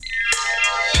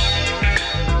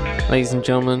Ladies and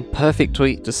gentlemen, perfect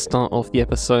tweet to start off the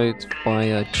episode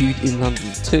by Jude in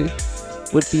London 2.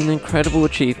 Would be an incredible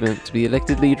achievement to be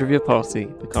elected leader of your party,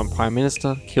 become Prime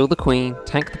Minister, kill the Queen,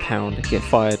 tank the pound, and get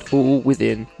fired all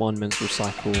within one menstrual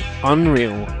cycle.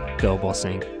 Unreal girl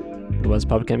bossing. The words of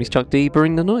Public Enemy's Chuck D,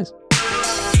 bring the noise.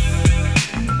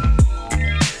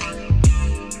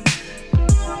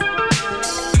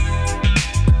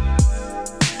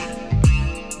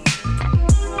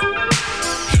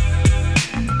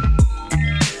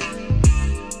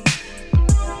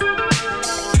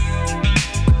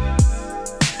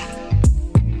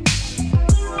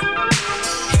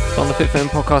 On the Fifth M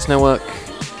Podcast Network,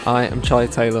 I am Charlie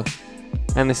Taylor,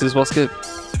 and this is What's Good.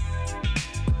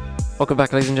 Welcome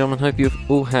back, ladies and gentlemen. Hope you've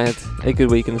all had a good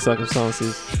week in the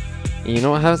circumstances. And you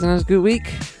know what hasn't a good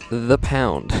week? The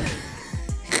pound.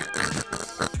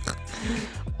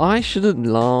 I shouldn't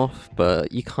laugh,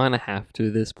 but you kind of have to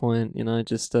at this point. You know,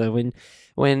 just when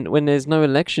there's no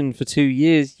election for 2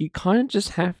 years, you kind of just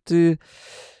have to.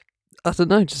 I don't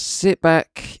know, just sit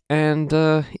back and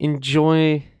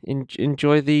enjoy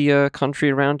the country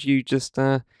around you just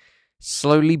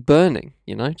slowly burning.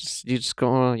 You know, you just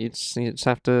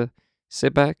have to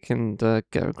sit back and go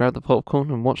grab the popcorn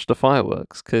and watch the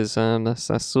fireworks, because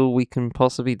that's all we can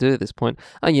possibly do at this point.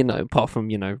 You know, apart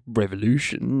from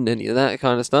revolution, any of that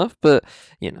kind of stuff. But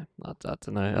I don't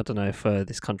know if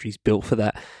this country's built for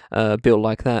that, built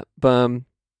like that. But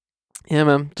yeah,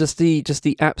 man, just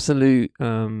the absolute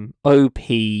OP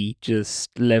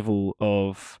just level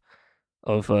of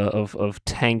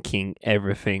tanking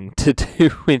everything to do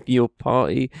with your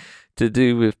party, to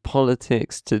do with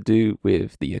politics, to do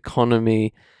with the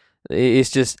economy.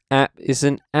 It's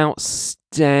an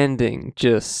outstanding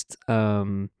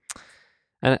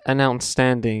an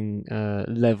outstanding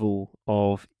level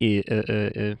of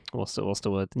what's the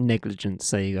word?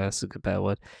 Negligence. There you go. That's a good better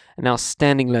word. An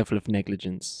outstanding level of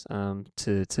negligence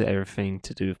to everything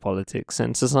to do with politics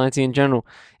and society in general.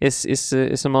 It's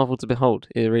a marvel to behold.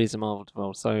 It really is a marvel to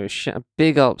behold. So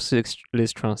big up to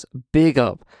Liz Truss. Big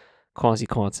up Kwasi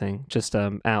Kwarteng. Just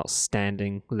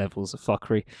outstanding levels of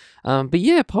fuckery. But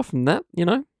yeah, apart from that,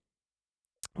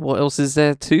 what else is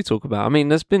there to talk about? I mean,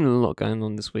 there's been a lot going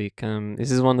on this week.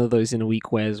 This is one of those in a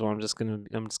week where I'm just gonna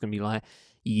be like,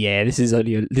 yeah, this is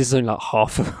only like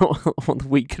half of what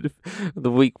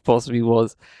the week possibly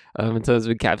was, in terms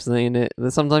of encapsulating it.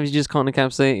 But sometimes you just can't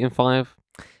encapsulate it in 5,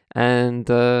 and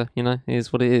it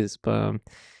is what it is. But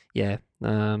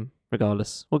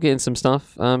regardless, we'll get into some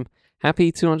stuff.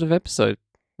 Happy 200th episode,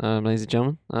 ladies and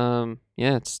gentlemen.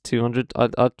 Yeah, it's 200.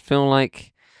 I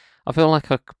feel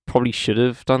like I probably should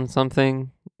have done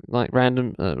something like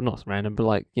random, not random, but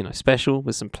like, special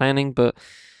with some planning, but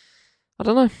I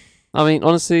don't know. I mean,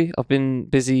 honestly, I've been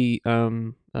busy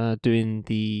doing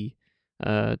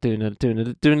a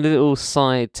little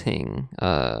side thing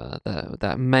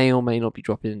that may or may not be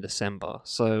dropping in December.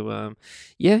 So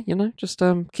just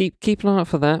keep an eye out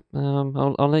for that.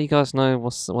 I'll let you guys know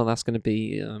what that's going to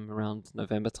be around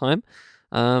November time.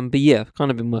 But yeah, I've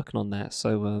kind of been working on that.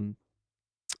 So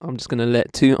I'm just gonna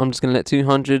let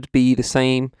 200 be the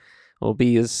same, or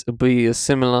be as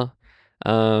similar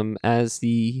as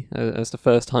the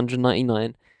first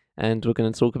 199, and we're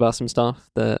gonna talk about some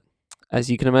stuff that, as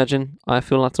you can imagine, I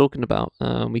feel like talking about.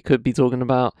 We could be talking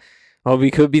about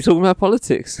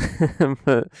politics,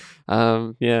 but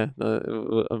I'm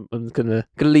gonna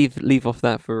leave off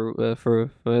that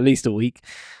for at least a week.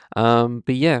 But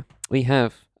yeah, we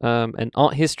have an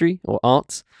art history or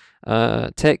arts.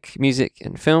 Tech, music,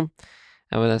 and film.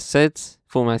 And with that said,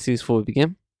 formalities before we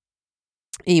begin.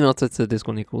 Email to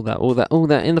Discord, all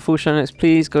that in the full show notes.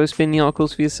 Please go spin the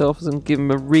articles for yourselves and give them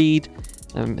a read,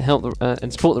 and help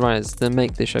and support the writers that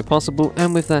make this show possible.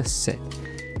 And with that said,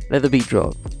 let the beat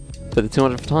drop for the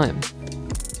 200th time.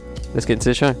 Let's get into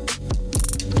the show.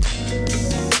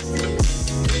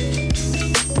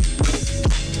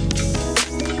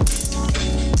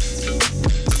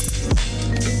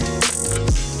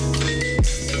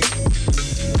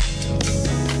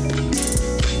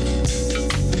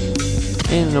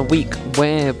 In a week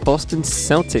where Boston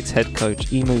Celtics head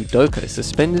coach Ime Udoka is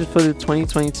suspended for the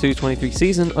 2022-23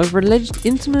 season over alleged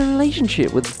intimate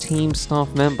relationship with a team staff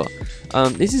member.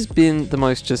 This has been the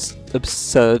most just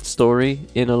absurd story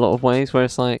in a lot of ways, where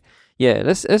it's like, yeah,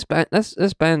 let's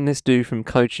ban this dude from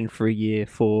coaching for a year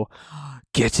for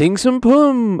getting some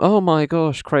pum. Oh my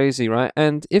gosh, crazy, right?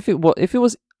 And if it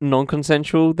was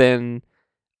non-consensual, then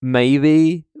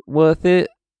maybe worth it.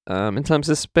 In terms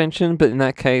of suspension, but in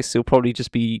that case, it'll probably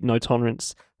just be no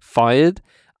tolerance, fired.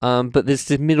 But there's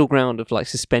the middle ground of like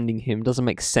suspending him doesn't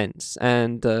make sense,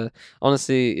 and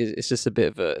honestly, it's just a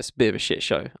bit of a shit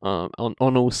show on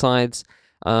all sides.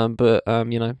 But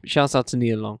shouts out to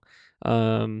Nia Long.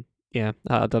 Yeah,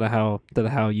 I don't know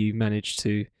how you managed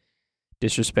to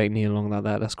disrespect Nia Long like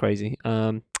that. That's crazy.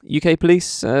 UK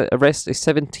police arrest a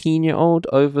 17-year-old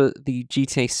over the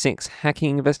GTA 6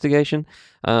 hacking investigation.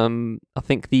 I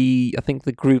think the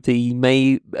group that he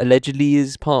may allegedly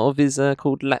is part of is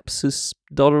called Lapsus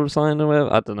dollar sign or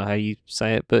whatever. I don't know how you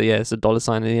say it, but yeah, it's a dollar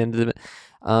sign at the end of it.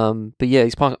 But yeah,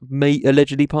 he's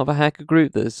allegedly part of a hacker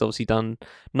group that's obviously done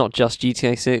not just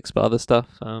GTA 6 but other stuff.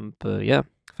 But yeah,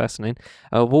 fascinating.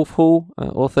 Wolf Hall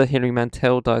author Hilary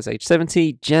Mantel dies aged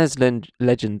 70. Jazz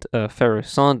legend Pharoah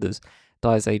Sanders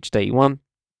dies aged 81.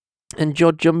 And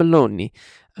Giorgio Meloni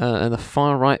and the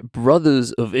far right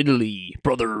Brothers of Italy.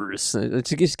 Brothers.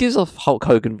 It gives off Hulk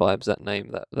Hogan vibes, that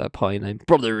name, that party name.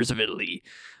 Brothers of Italy.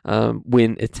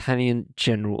 Win Italian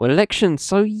general election.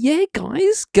 So yeah,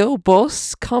 guys, girl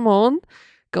boss, come on.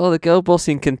 God, the girl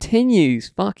bossing continues.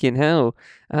 Fucking hell,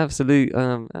 absolutely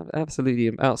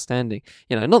outstanding.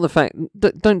 Not the fact.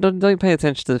 Don't pay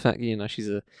attention to the fact.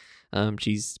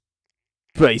 She's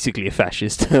basically a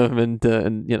fascist, and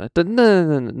no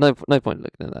point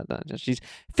looking at that. She's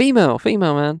female,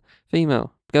 man,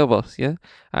 female girl boss. Yeah,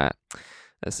 all right.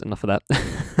 That's enough of that.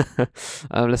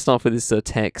 Let's start with this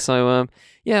tech. So,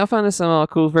 I found this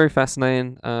article very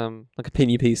fascinating, like a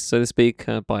opinion piece, so to speak,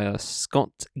 by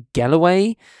Scott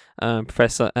Galloway,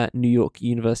 professor at New York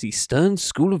University Stern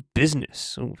School of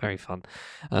Business. Oh, very fun.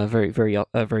 Very up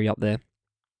there.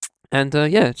 And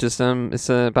it's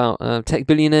about tech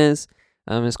billionaires.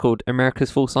 It's called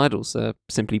America's False Idols,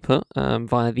 simply put,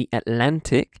 via The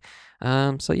Atlantic.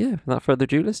 Without further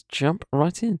ado, let's jump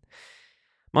right in.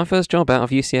 My first job out of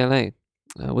UCLA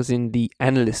was in the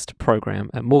analyst program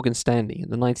at Morgan Stanley in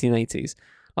the 1980s.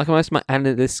 Like most of my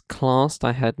analyst class,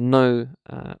 I had no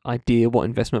idea what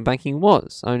investment banking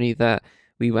was, only that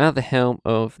we were at the helm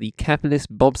of the capitalist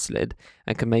bobsled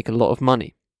and could make a lot of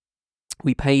money.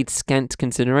 We paid scant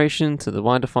consideration to the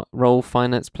wider role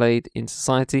finance played in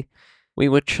society. We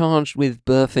were charged with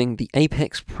birthing the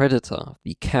apex predator of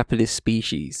the capitalist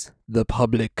species, the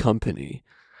public company.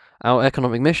 Our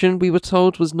economic mission, we were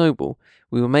told, was noble.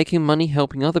 We were making money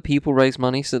helping other people raise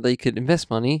money so they could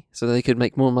invest money so they could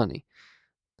make more money.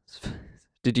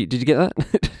 Did you get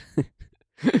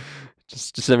that?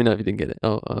 Just let me know if you didn't get it.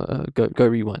 Go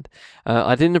rewind.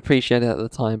 I didn't appreciate it at the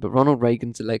time, but Ronald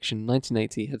Reagan's election in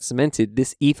 1980 had cemented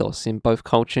this ethos in both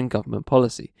culture and government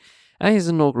policy. At his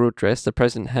inaugural address, the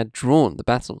president had drawn the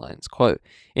battle lines. Quote,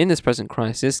 "In this present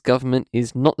crisis, government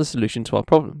is not the solution to our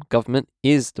problem. Government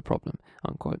is the problem."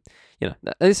 Unquote.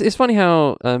 It's funny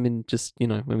how when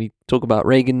we talk about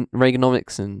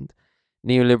Reaganomics and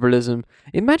neoliberalism,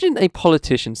 imagine a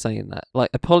politician saying that, like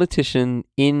a politician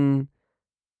heading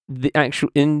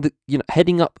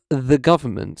up the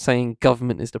government saying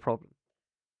government is the problem.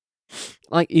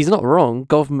 Like, he's not wrong.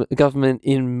 Government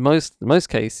in most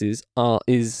cases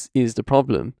is the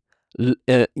problem.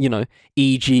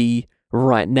 E.g.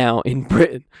 right now in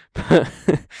Britain,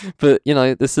 but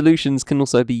the solutions can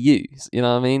also be used. You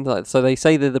know what I mean? Like, so they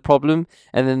say they're the problem,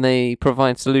 and then they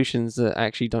provide solutions that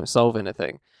actually don't solve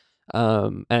anything,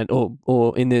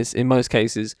 or in most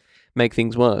cases make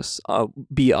things worse.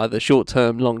 Be either short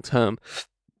term, long term,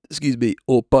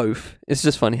 or both. It's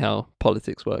just funny how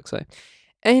politics works.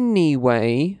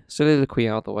 Anyway, soliloquy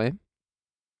out of the way.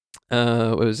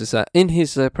 Where was this at? In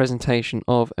his presentation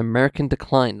of American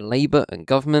Decline, Labour and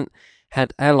government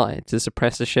had allied to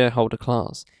suppress the shareholder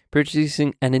class,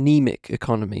 producing an anemic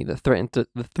economy that threatened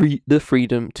the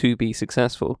freedom to be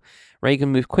successful.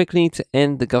 Reagan moved quickly to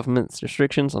end the government's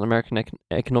restrictions on American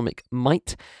economic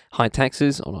might, high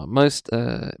taxes on our most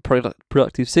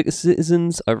productive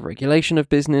citizens, overregulation of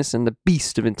business, and the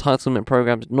beast of entitlement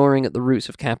programs gnawing at the roots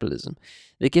of capitalism.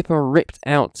 The Gipper ripped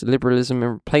out liberalism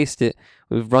and replaced it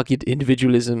with rugged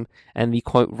individualism and the,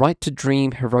 quote, right to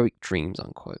dream heroic dreams,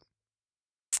 unquote.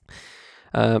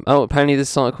 Apparently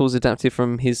this article is adapted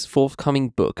from his forthcoming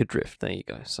book, Adrift. There you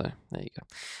go.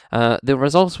 The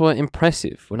results were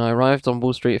impressive. When I arrived on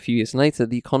Wall Street a few years later,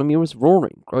 the economy was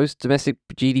roaring. Gross domestic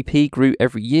GDP grew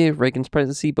every year, Reagan's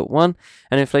presidency but one,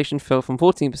 and inflation fell from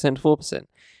 14% to 4%.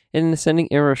 In an ascending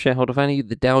era of shareholder value,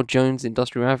 the Dow Jones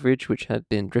Industrial Average, which had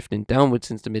been drifting downward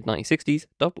since the mid-1960s,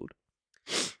 doubled.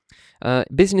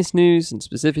 Business news, and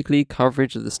specifically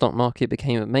coverage of the stock market,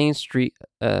 became a Main Street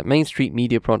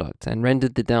media product and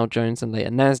rendered the Dow Jones and later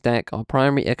Nasdaq our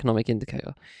primary economic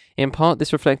indicator. In part,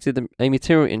 this reflected a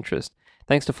material interest.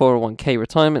 Thanks to 401k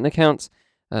retirement accounts,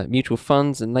 mutual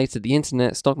funds, and later the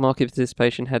internet, stock market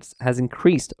participation has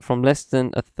increased from less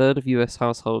than a third of US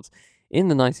households in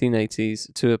the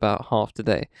 1980s to about half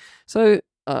today. So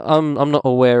I'm not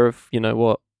aware of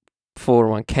what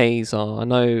 401ks are. I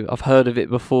know I've heard of it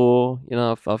before.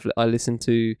 I listen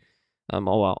to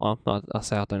I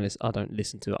say I don't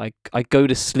listen to it. I go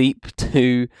to sleep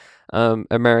to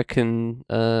American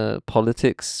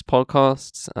politics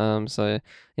podcasts. So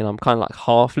I'm kind of like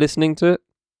half listening to it,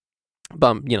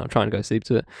 but I'm trying to go to sleep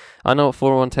to it. I know what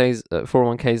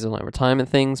 401ks are like retirement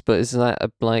things, but is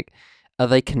that like, are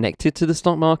they connected to the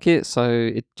stock market? So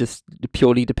it just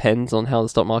purely depends on how the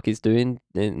stock market is doing,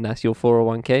 and that's your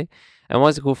 401k. And why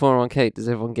is it called 401k? Does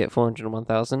everyone get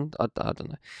 401,000? I don't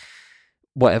know.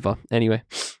 Whatever. Anyway,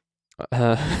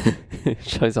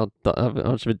 shows how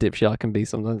much of a dipshit I can be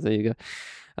sometimes. There you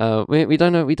go. We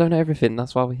don't know everything.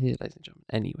 That's why we're here, ladies and gentlemen.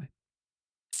 Anyway.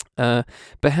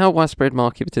 But how widespread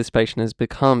market participation has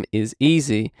become is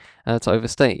easy to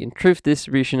overstate. In truth, the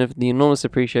distribution of the enormous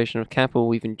appreciation of capital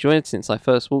we've enjoyed since I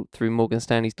first walked through Morgan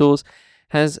Stanley's doors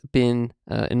has been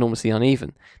enormously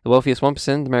uneven. The wealthiest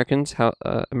 1%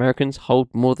 of Americans hold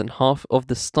more than half of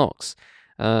the stocks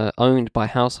owned by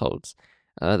households.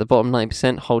 The bottom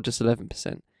 9% hold just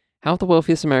 11%. How have the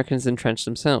wealthiest Americans entrenched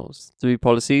themselves? Through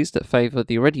policies that favour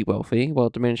the already wealthy while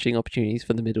diminishing opportunities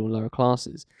for the middle and lower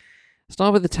classes.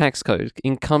 Start with the tax code.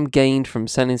 Income gained from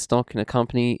selling stock in a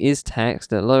company is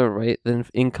taxed at a lower rate than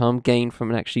income gained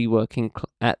from actually working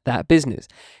at that business.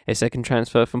 A second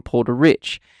transfer from poor to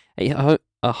rich. A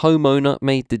homeowner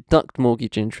may deduct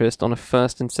mortgage interest on a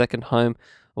first and second home,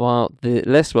 while the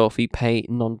less wealthy pay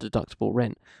non-deductible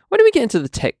rent. When do we get into the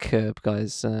tech curve,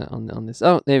 guys, on this?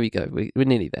 Oh, there we go. We're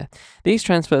nearly there. These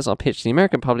transfers are pitched to the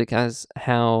American public as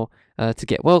how to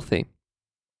get wealthy,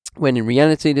 when in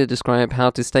reality they describe how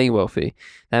to stay wealthy.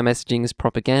 That messaging is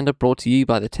propaganda brought to you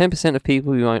by the 10% of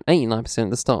people who own 89% of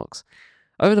the stocks.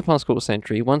 Over the past quarter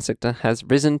century, one sector has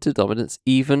risen to dominance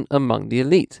even among the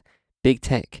elite, big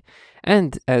tech.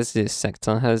 And as this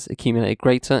sector has accumulated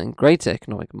greater and greater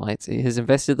economic might, it has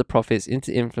invested the profits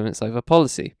into influence over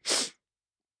policy.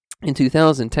 In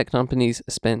 2000, tech companies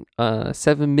spent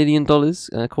 $7 million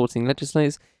courting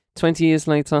legislators. 20 years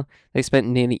later, they spent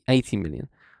nearly $80 million.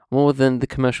 More than the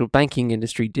commercial banking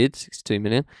industry did, $62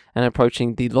 million, and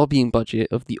approaching the lobbying budget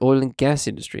of the oil and gas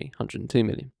industry, $102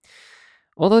 million.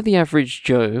 Although the average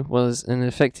Joe was an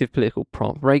effective political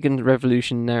prop, Reagan's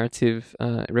revolution narrative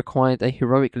required a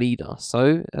heroic leader.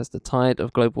 So, as the tide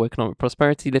of global economic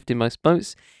prosperity lifted most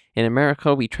boats, in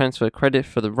America we transfer credit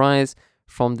for the rise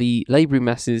from the labouring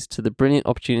masses to the brilliant,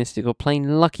 opportunistic, or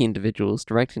plain lucky individuals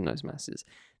directing those masses.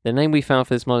 The name we found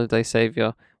for this modern-day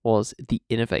saviour was the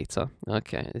innovator.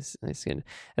 Okay, it's good.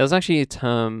 There was actually a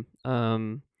term.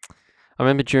 I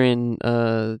remember during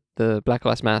the Black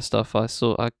Lives Matter stuff, I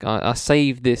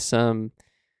saved this.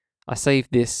 I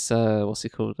saved this. What's it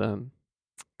called? Kind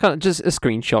of just a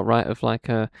screenshot, right, of like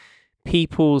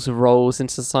people's roles in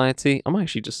society. I might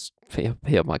actually just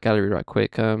hit up my gallery right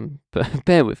quick. But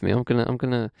bear with me. I'm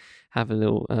gonna have a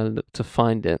little look to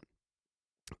find it.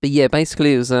 But yeah,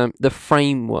 basically it was the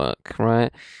framework,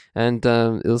 right? And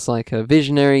it was like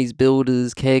visionaries,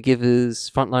 builders,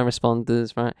 caregivers, frontline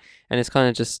responders, right? And it's kind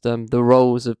of just the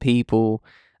roles of people,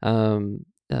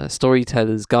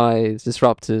 storytellers, guides,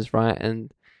 disruptors, right?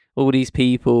 And all these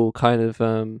people kind of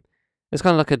it's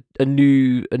kind of like a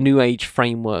new age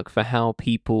framework for how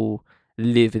people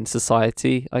live in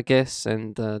society, I guess,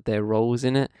 and their roles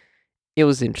in it. It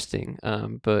was interesting,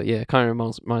 but yeah, it kind of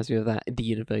reminds me of that,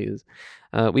 the innovators.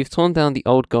 We've torn down the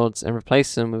old gods and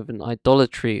replaced them with an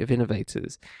idolatry of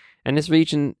innovators, and this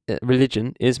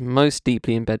religion is most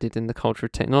deeply embedded in the culture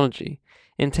of technology.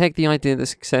 In tech, the idea that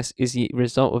success is the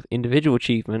result of individual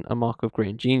achievement, a mark of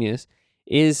great genius,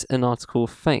 is an article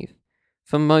of faith.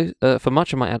 For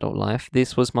much of my adult life,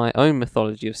 this was my own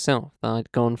mythology of self, that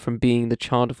I'd gone from being the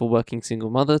child of a working single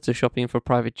mother to shopping for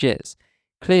private jets.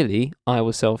 Clearly, I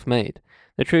was self-made.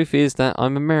 The truth is that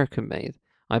I'm American-made.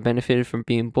 I benefited from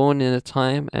being born in a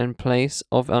time and place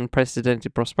of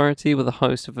unprecedented prosperity with a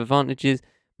host of advantages,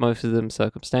 most of them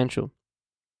circumstantial.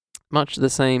 Much the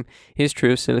same is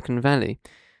true of Silicon Valley.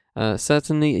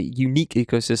 Certainly, a unique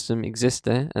ecosystem exists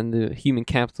there, and the human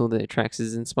capital that it attracts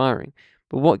is inspiring.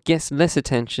 But what gets less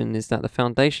attention is that the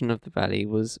foundation of the valley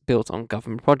was built on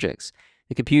government projects.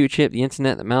 The computer chip, the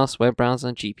internet, the mouse, web browser,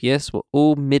 and GPS were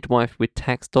all midwifed with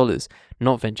tax dollars,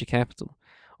 not venture capital.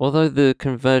 Although the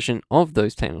conversion of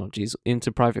those technologies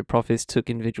into private profits took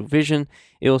individual vision,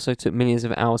 it also took millions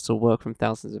of hours to work from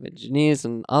thousands of engineers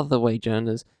and other wage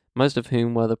earners, most of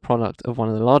whom were the product of one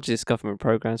of the largest government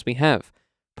programs we have,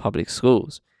 public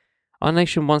schools. Our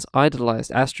nation once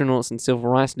idolized astronauts and civil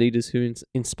rights leaders who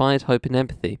inspired hope and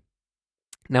empathy.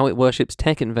 Now it worships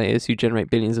tech innovators who generate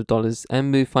billions of dollars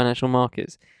and move financial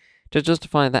markets. To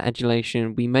justify that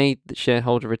adulation, we made the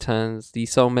shareholder returns the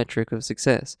sole metric of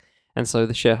success, and so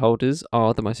the shareholders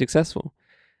are the most successful.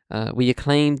 We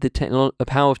acclaimed the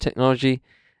power of technology,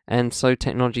 and so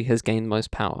technology has gained the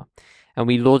most power. And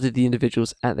we lauded the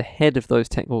individuals at the head of those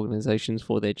tech organizations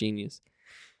for their genius.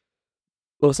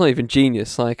 Well, it's not even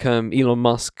genius. Like Elon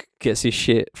Musk gets his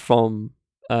shit from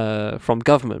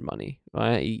government money,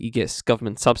 right? He gets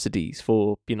government subsidies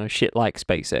for shit like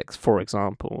SpaceX, for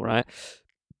example, right?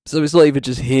 So it's not even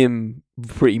just him.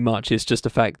 Pretty much, it's just the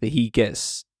fact that he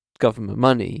gets government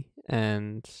money,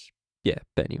 and yeah.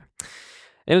 But anyway.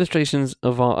 Illustrations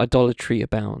of our idolatry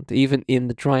abound, even in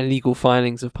the dry legal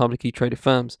filings of publicly traded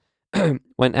firms.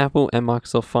 When Apple and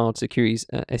Microsoft filed securities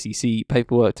SEC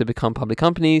paperwork to become public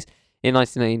companies in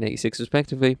 1980 and 1986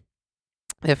 respectively,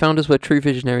 their founders were true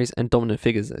visionaries and dominant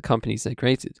figures at the companies they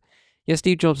created. Yet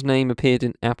Steve Jobs' name appeared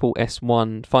in Apple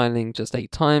S1 filing just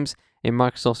 8 times. In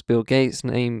Microsoft's Bill Gates'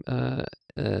 name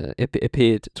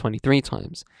appeared 23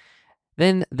 times.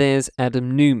 Then there's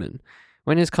Adam Neumann.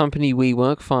 When his company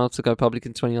WeWork filed to go public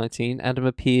in 2019, Adam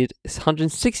appeared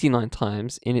 169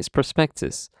 times in its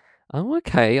prospectus. Oh,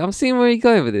 okay. I'm seeing where you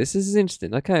go with this. This is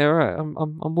interesting. Okay, all right. I'm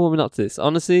warming up to this.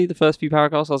 Honestly, the first few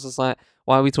paragraphs, I was just like,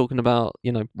 why are we talking about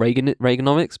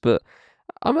Reaganomics? But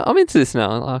I'm into this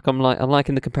now. I'm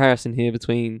liking the comparison here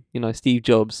between Steve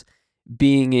Jobs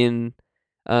being in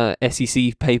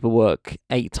SEC paperwork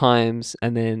 8 times,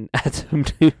 and then Adam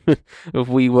Neumann of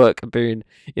WeWork appearing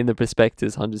in the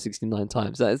prospectus 169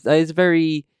 times. That is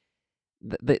very.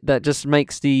 That just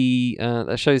makes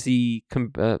that shows the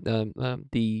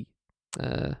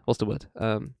what's the word?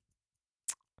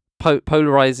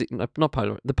 Polarizing, not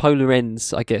polar, the polar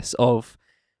ends, I guess, of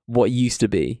what used to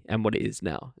be and what it is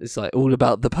now. It's like all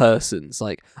about the persons.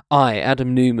 Like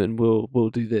Adam Neumann, will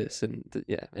do this, and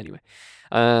yeah. Anyway,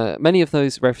 many of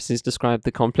those references describe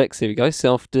the complex, here we go,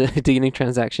 self-dealing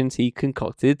transactions he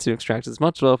concocted to extract as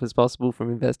much wealth as possible from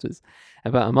investors.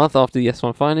 About a month after the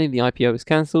S1 filing, the IPO was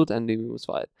cancelled and Neumann was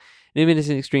fired. Neumann is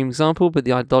an extreme example, but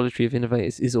the idolatry of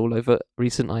innovators is all over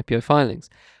recent IPO filings.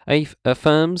 A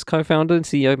firm's co-founder and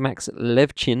CEO Max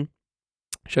Levchin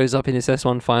shows up in his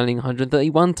S1 filing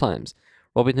 131 times.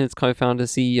 Robinhood's co-founder and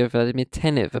CEO Vladimir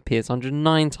Tenev appears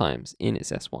 109 times in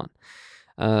its S1.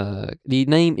 The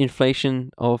name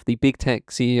inflation of the big tech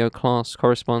CEO class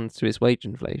corresponds to its wage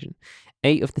inflation.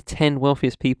 8 of the 10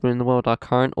 wealthiest people in the world are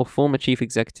current or former chief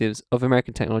executives of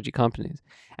American technology companies,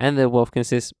 and their wealth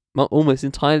consists almost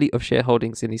entirely of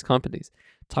shareholdings in these companies.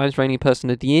 Times reigning person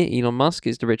of the year, Elon Musk,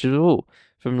 is the richest of all.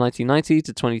 From 1990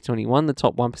 to 2021, the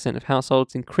top 1% of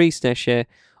households increased their share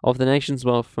of the nation's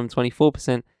wealth from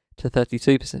 24% to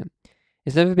 32%.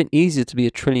 It's never been easier to be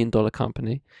a $1 trillion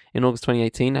company. In August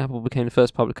 2018, Apple became the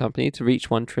first public company to reach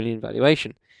 $1 trillion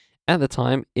valuation. At the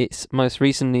time, its most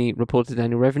recently reported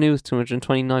annual revenue was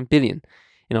 $229 billion.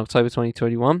 In October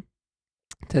 2021,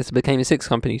 Tesla became the 6th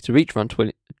company to reach $1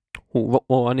 trillion.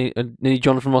 I need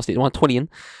Jonathan Ross, $1 trillion.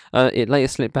 It later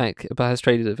slipped back, but has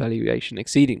traded at a valuation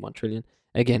exceeding $1 trillion,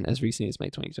 again as recently as May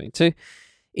 2022.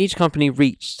 Each company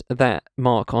reached that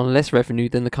mark on less revenue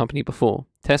than the company before.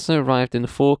 Tesla arrived in the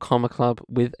 4 comma club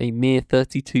with a mere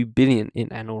 $32 billion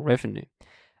in annual revenue.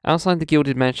 Outside the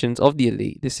gilded mansions of the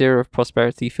elite, this era of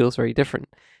prosperity feels very different.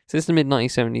 Since the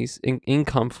mid-1970s,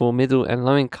 income for middle and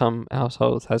low-income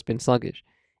households has been sluggish.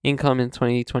 Income in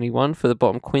 2021 for the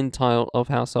bottom quintile of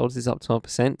households is up 12%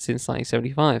 since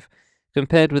 1975,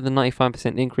 compared with a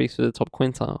 95% increase for the top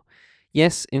quintile.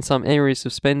 Yes, in some areas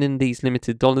of spending, these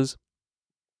limited dollars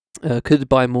could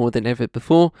buy more than ever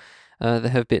before. There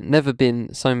have never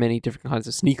been so many different kinds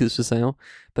of sneakers for sale,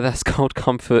 but that's called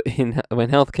comfort when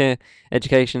healthcare,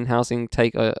 education, housing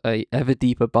take a ever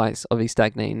deeper bites of a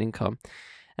stagnating income.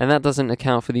 And that doesn't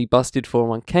account for the busted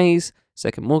 401ks,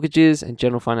 second mortgages, and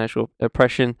general financial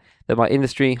oppression that my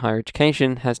industry, higher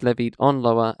education, has levied on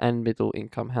lower and middle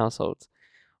income households.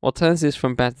 What turns this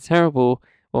from bad to terrible,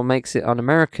 what makes it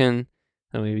un-American,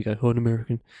 oh here we go,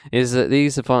 un-American, is that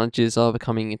these advantages are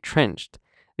becoming entrenched.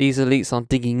 These elites are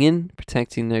digging in,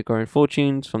 protecting their growing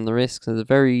fortunes from the risks of the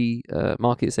very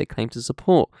markets they claim to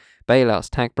support. Bailouts,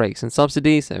 tax breaks, and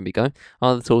subsidies, there we go,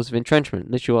 are the tools of entrenchment,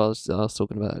 literally what I was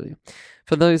talking about earlier.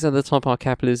 For those at the top, our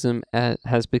capitalism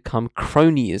has become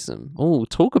cronyism. Oh,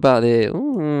 talk about it.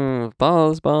 Ooh,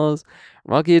 bars.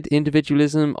 Rugged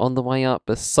individualism on the way up,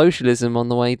 but socialism on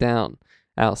the way down.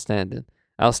 Outstanding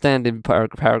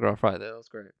paragraph right there. That was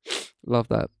great. Love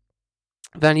that.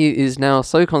 Value is now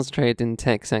so concentrated in the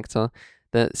tech sector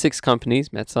The 6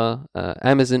 companies, Meta,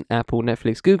 Amazon, Apple,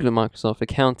 Netflix, Google, and Microsoft,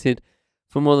 accounted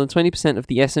for more than 20% of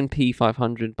the S&P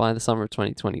 500 by the summer of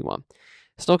 2021.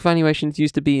 Stock valuations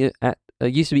used to be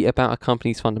about a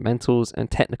company's fundamentals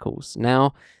and technicals.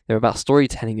 Now they're about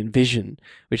storytelling and vision,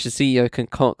 which the CEO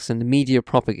concocts and the media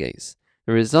propagates.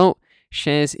 The result: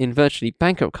 shares in virtually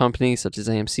bankrupt companies such as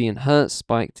AMC and Hertz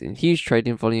spiked in huge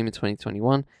trading volume in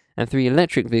 2021, and 3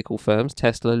 electric vehicle firms,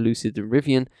 Tesla, Lucid, and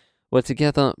Rivian, were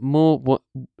together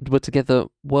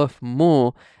worth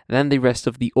more than the rest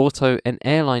of the auto and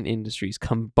airline industries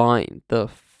combined. The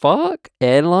fuck?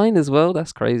 Airline as well?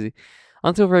 That's crazy.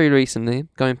 Until very recently,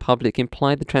 going public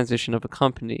implied the transition of a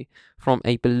company from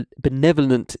a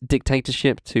benevolent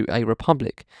dictatorship to a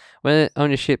republic, where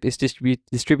ownership is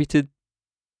distributed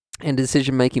and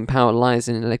decision-making power lies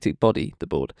in an elected body, the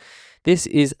board. This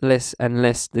is less and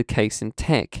less the case in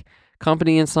tech.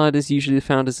 Company insiders, usually the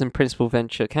founders and principal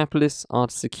venture capitalists, are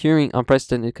securing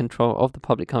unprecedented control of the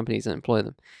public companies that employ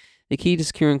them. The key to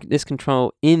securing this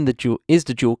control is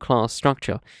the dual class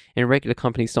structure. In a regular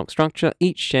company stock structure,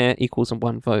 each share equals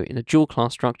 1 vote. In a dual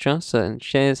class structure, certain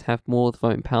shares have more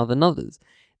voting power than others.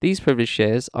 These privileged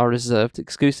shares are reserved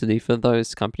exclusively for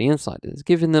those company insiders,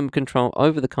 giving them control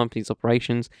over the company's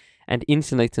operations and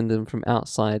insulating them from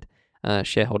outside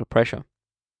shareholder pressure.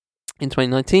 In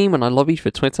 2019, when I lobbied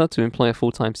for Twitter to employ a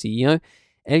full-time CEO,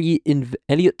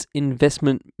 Elliott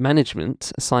Investment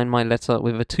Management signed my letter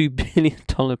with a $2 billion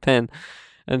pen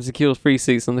and secured 3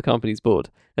 seats on the company's board.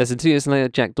 Less than 2 years later,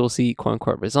 Jack Dorsey,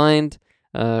 quote-unquote, resigned.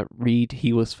 Read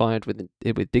he was fired with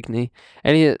dignity.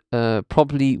 Elliott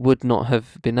probably would not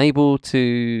have been able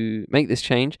to make this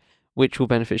change, which will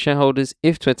benefit shareholders,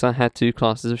 if Twitter had 2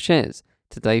 classes of shares.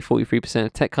 Today, 43%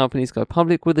 of tech companies go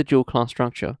public with a dual-class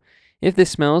structure. If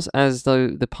this smells as though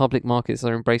the public markets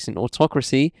are embracing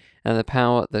autocracy and the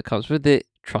power that comes with it,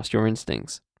 trust your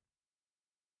instincts.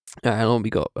 How long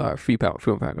we got? 3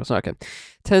 more paragraphs. Okay.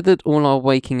 Tethered all our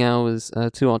waking hours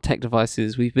to our tech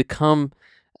devices, we've become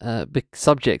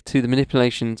subject to the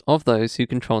manipulations of those who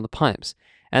control the pipes,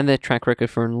 and their track record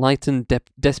for enlightened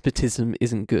despotism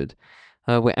isn't good.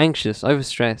 We're anxious,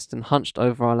 overstressed, and hunched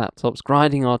over our laptops,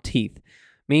 grinding our teeth.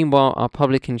 Meanwhile, our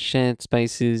public and shared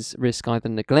spaces risk either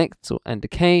neglect and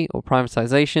decay, or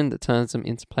privatization that turns them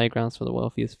into playgrounds for the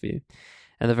wealthiest few.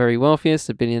 And the very wealthiest,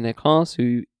 the billionaire class,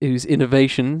 whose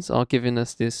innovations are giving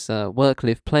us this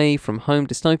work-live-play from home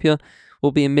dystopia,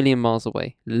 will be a million miles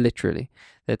away, literally.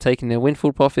 They're taking their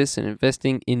windfall profits and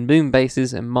investing in moon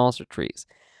bases and Mars retreats.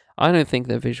 I don't think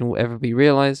their vision will ever be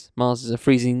realized. Mars is a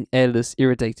freezing, airless,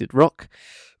 irradiated rock.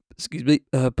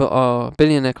 But our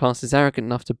billionaire class is arrogant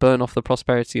enough to burn off the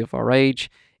prosperity of our age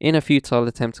in a futile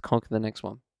attempt to conquer the next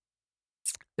one.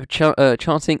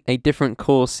 Charting a different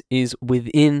course is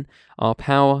within our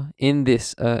power. In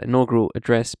this inaugural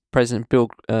address, President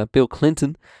Bill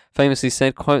Clinton famously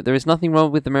said, quote, "There is nothing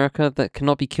wrong with America that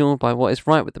cannot be killed by what is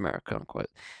right with America," unquote.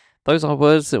 Those are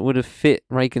words that would have fit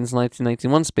Reagan's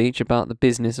 1981 speech about the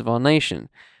business of our nation.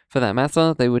 For that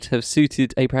matter, they would have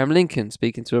suited Abraham Lincoln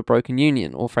speaking to a broken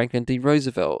union, or Franklin D.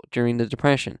 Roosevelt during the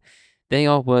Depression. They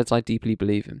are words I deeply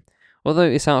believe in. Although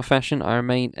it's out of fashion, I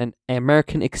remain an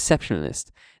American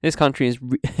exceptionalist. This country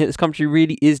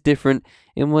really is different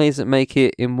in ways that make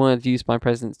it, in words used by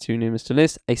presidents too numerous to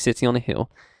list, a city on a hill.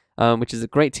 Which is a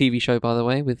great TV show, by the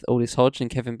way, with Aldous Hodge and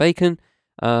Kevin Bacon.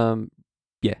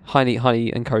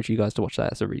 Highly encourage you guys to watch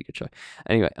that. It's a really good show.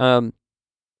 Anyway,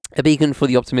 a beacon for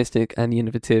the optimistic and the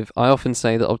innovative. I often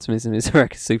say that optimism is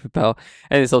America's superpower,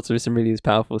 and this optimism really is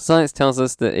powerful. Science tells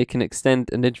us that it can extend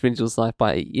an individual's life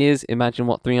by 8 years. Imagine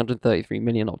what 333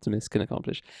 million optimists can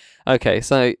accomplish. Okay,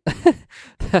 so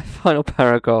that final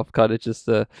paragraph kind of just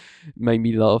made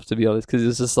me laugh, to be honest, because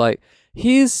it's just like,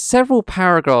 here's several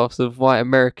paragraphs of why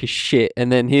America's shit,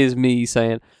 and then here's me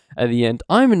saying at the end,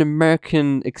 I'm an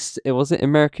American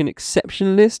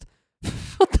exceptionalist?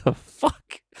 What the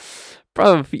fuck?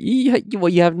 Bro, you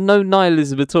have no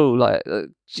nihilism at all. Like,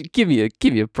 give me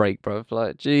a break, bro.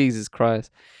 Like, Jesus Christ.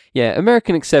 Yeah,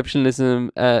 American exceptionalism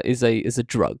is a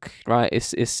drug, right?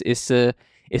 It's an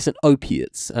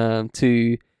opiate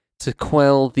to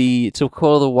quell the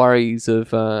worries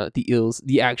of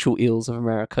the actual ills of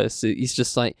America. So it's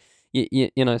just like, you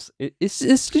know,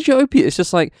 it's legit opiate. It's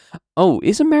just like, oh,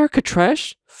 is America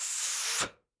trash?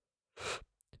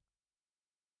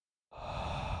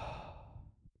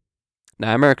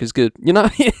 Nah, America's good. You know,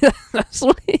 that's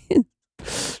what it is.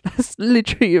 That's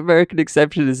literally American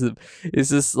exceptionalism. It's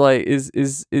just like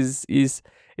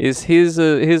here's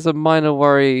a minor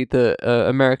worry that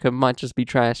America might just be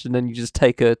trash, and then you just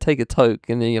take a toke,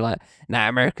 and then you're like, nah,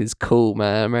 America's cool,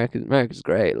 man. America's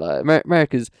great. Like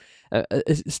America's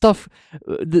stuff.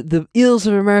 The ills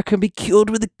of America can be cured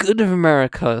with the good of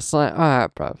America. It's like, all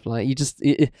right, bruv. Like you just,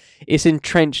 it's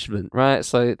entrenchment, right?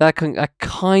 So I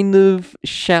kind of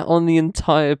shat on the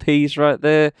entire piece right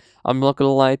there. I'm not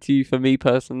gonna lie to you. For me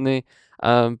personally.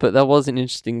 But that was an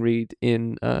interesting read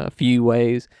in a few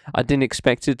ways. I didn't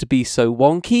expect it to be so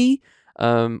wonky.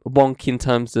 Wonk in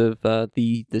terms of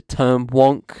the term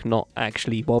wonk, not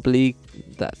actually wobbly.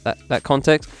 That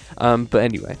context. But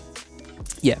anyway,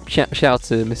 yeah. Shout out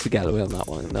to Mr. Galloway on that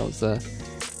one.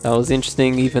 That was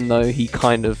interesting, even though he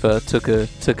kind of took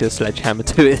a sledgehammer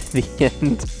to it at the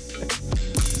end.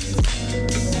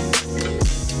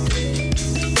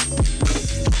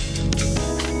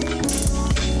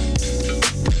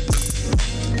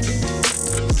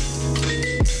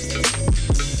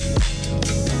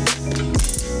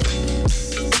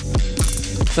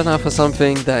 So now for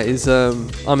something that is,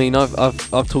 I mean, I've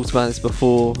talked about this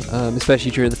before,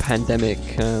 especially during the pandemic.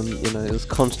 It was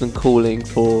constant calling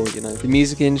for, the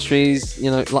music industries,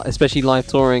 especially live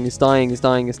touring is dying.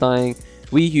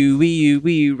 Wii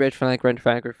U, red flag,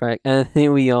 and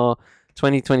here we are,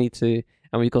 2022,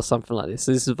 and we've got something like this.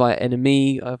 So this is via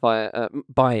NME,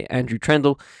 by Andrew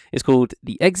Trendle. It's called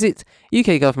The Exit.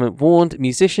 UK government warned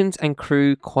musicians and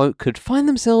crew, quote, could find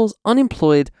themselves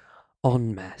unemployed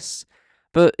en masse.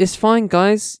 But it's fine,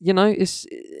 guys. It's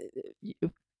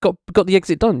got the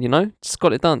exit done. Just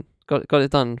got it done. Got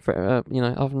it done for up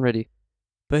and ready.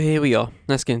 But here we are.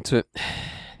 Let's get into it.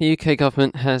 The UK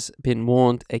government has been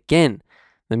warned again.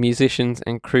 The musicians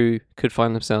and crew could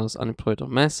find themselves unemployed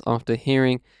en masse after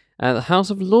hearing the House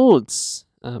of the Lords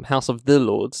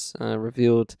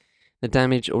revealed the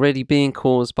damage already being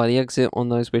caused by the exit on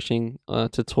those wishing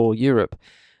to tour Europe.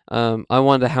 I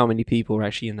wonder how many people are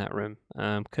actually in that room,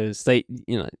 because they,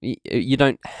 you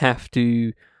don't have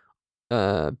to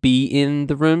be in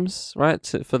the rooms, right,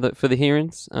 for the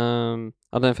hearings. I don't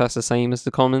know if that's the same as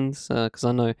the Commons, because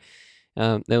I know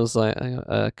there was like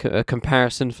a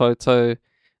comparison photo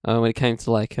when it came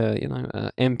to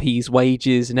MPs'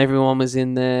 wages, and everyone was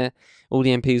in there. All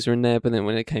the MPs were in there, but then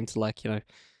when it came to I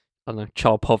don't know,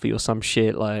 child poverty or some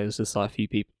shit, it was just like a few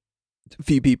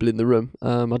people in the room.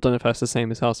 I don't know if that's the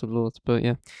same as House of Lords, but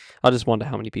yeah, I just wonder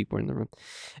how many people are in the room.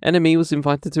 NME was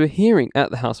invited to a hearing at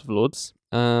the House of Lords,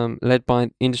 led by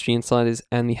industry insiders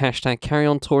and the hashtag Carry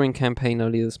On Touring campaign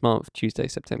earlier this month, Tuesday,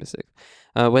 September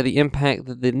 6th, where the impact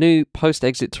that the new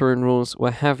post-exit touring rules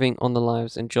were having on the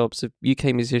lives and jobs of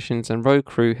UK musicians and road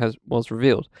crew was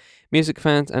revealed. Music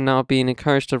fans are now being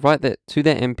encouraged to write that to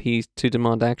their MPs to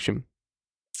demand action.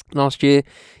 Last year,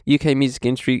 UK music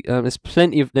industry.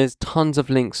 There's tons of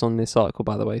links on this article,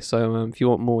 by the way. So if you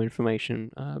want more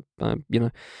information,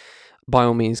 by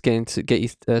all means, get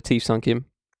your teeth sunk in.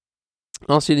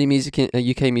 Last year,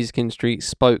 the UK music industry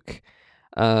spoke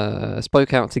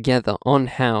out together on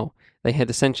how they had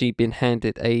essentially been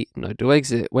handed a no-deal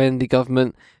exit when the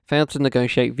government failed to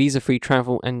negotiate visa-free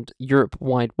travel and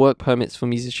Europe-wide work permits for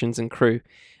musicians and crew.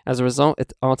 As a result,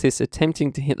 artists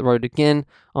attempting to hit the road again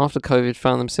after COVID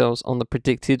found themselves on the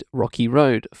predicted rocky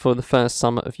road for the first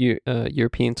summer of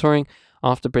European touring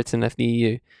after Britain left the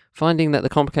EU, finding that the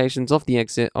complications of the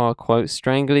exit are, quote,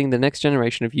 strangling the next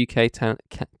generation of UK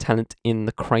talent in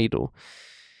the cradle.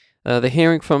 The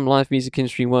hearing from live music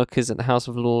industry workers at the House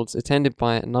of Lords, attended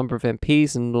by a number of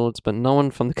MPs and Lords, but no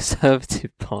one from the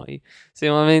Conservative Party. See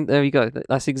what I mean? There we go.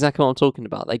 That's exactly what I'm talking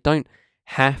about. They don't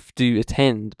have to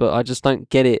attend, but I just don't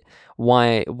get it.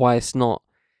 Why it's not?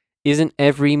 Isn't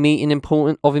every meeting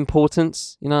of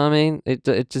importance? You know what I mean?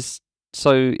 It just,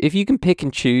 so if you can pick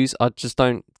and choose, I just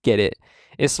don't get it.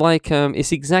 It's like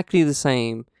it's exactly the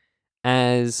same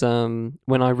as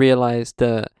when I realized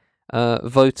that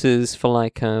voters for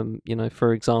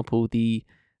for example, the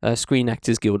Screen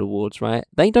Actors Guild Awards, right?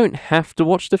 They don't have to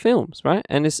watch the films, right?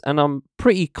 And I'm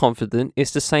pretty confident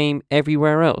it's the same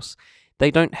everywhere else. They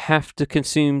don't have to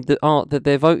consume the art that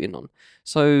they're voting on.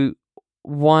 So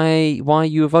why are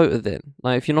you a voter then?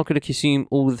 Like, if you're not going to consume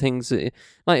all the things that,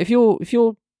 if you're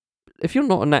not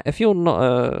if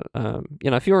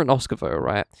you're an Oscar voter,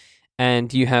 right,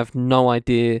 and you have no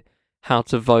idea how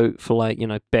to vote for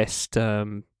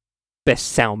best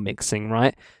sound mixing,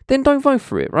 right, then don't vote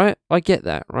for it, right? I get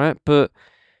that, right? But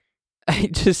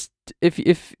just if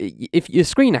you're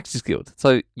Screen Actors Guild,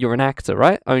 so you're an actor,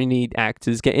 right? Only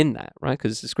actors get in that, right?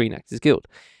 Because it's the Screen Actors Guild.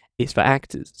 It's for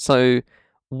actors. So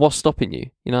what's stopping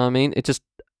you? You know what I mean?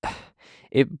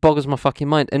 It boggles my fucking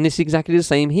mind. And it's exactly the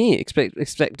same here.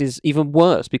 Expect is even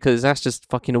worse, because that's just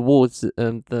fucking awards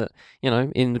that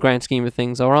in the grand scheme of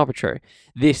things are arbitrary.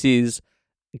 This is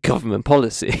government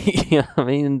policy. You know what I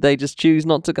mean? And they just choose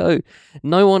not to go.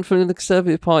 No one from the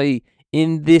Conservative Party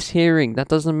in this hearing. That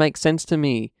doesn't make sense to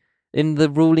me. In the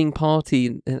ruling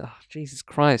party, Jesus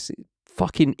Christ, it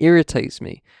fucking irritates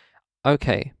me.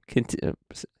 Okay,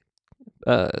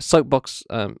 soapbox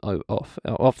off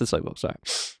the soapbox. Sorry.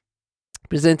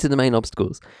 Presented the main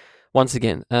obstacles. Once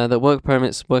again, that work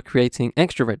permits were creating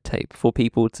extra red tape for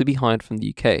people to be hired from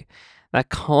the UK. That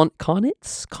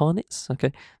carnets,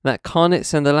 okay. That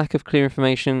carnets and the lack of clear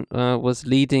information was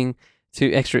leading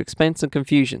to extra expense and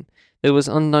confusion. It was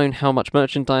unknown how much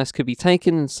merchandise could be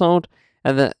taken and sold,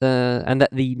 and that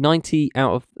the 90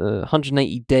 out of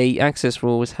 180-day access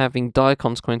rule was having dire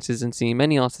consequences and seeing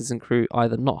many artists and crew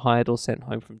either not hired or sent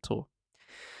home from tour.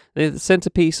 The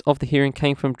centerpiece of the hearing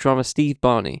came from drummer Steve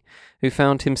Barney, who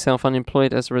found himself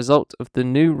unemployed as a result of the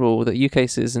new rule that UK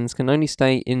citizens can only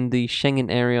stay in the Schengen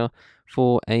area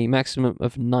for a maximum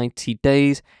of 90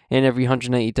 days in every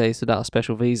 180 days without a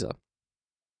special visa.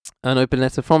 An open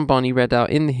letter from Barney read out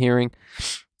in the hearing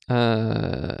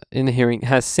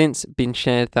has since been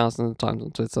shared thousands of times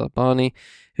on Twitter. Barney,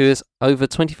 who has over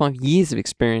 25 years of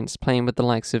experience playing with the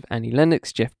likes of Annie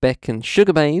Lennox, Jeff Beck and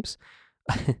Sugababes,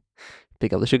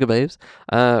 big up the Sugababes,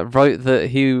 wrote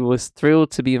that he was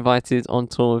thrilled to be invited on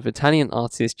tour with Italian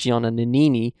artist Gianna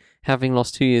Nannini, having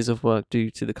lost 2 years of work due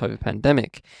to the COVID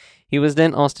pandemic. He was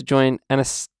then asked to join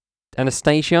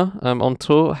Anastasia on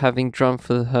tour, having drummed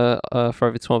for her for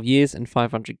over 12 years and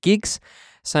 500 gigs.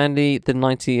 Sadly, the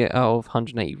 90 out of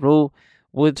 180 rule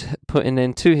would put an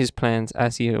end to his plans,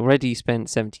 as he already spent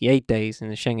 78 days in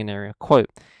the Schengen area. Quote,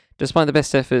 despite the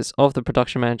best efforts of the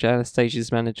production manager,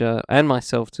 Anastasia's manager, and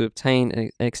myself to obtain an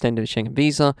extended Schengen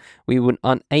visa, we were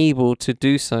unable to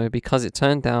do so because it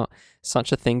turned out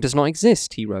such a thing does not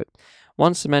exist, he wrote.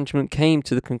 Once the management came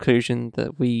to the conclusion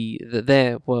that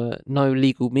there were no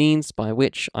legal means by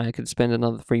which I could spend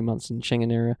another 3 months in the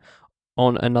Schengen area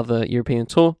on another European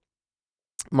tour,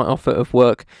 my offer of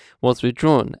work was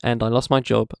withdrawn and I lost my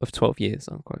job of 12 years,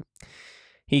 unquote.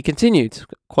 He continued,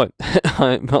 quote,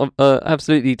 I'm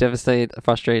absolutely devastated,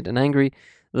 frustrated and angry.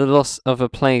 The loss of a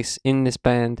place in this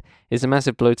band is a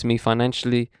massive blow to me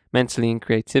financially, mentally and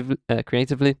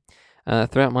creatively.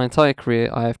 Throughout my entire career,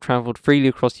 I have travelled freely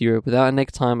across Europe without a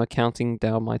neck time or counting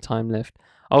down my time left.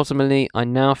 Ultimately, I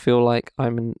now feel like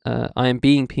I am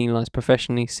being penalised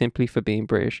professionally simply for being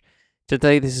British.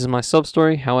 Today, this is my sob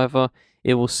story. However,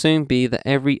 it will soon be that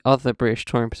every other British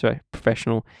touring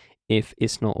professional, if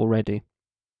it's not already.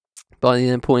 Barney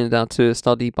then pointed out to a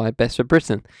study by Best for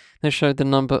Britain that showed the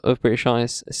number of British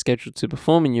artists scheduled to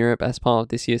perform in Europe as part of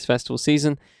this year's festival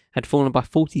season had fallen by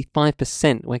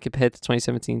 45% when compared to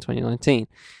 2017-2019.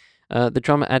 The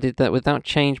drummer added that without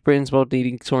change, Britain's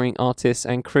world-leading touring artists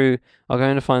and crew are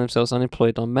going to find themselves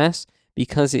unemployed en masse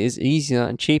because it is easier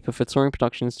and cheaper for touring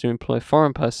productions to employ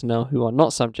foreign personnel who are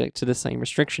not subject to the same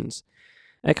restrictions.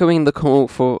 Echoing the call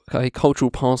for a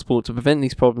cultural passport to prevent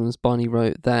these problems, Barney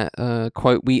wrote that,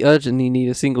 quote, we urgently need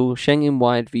a single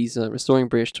Schengen-wide visa restoring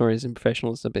British tourism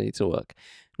professionals' ability to work.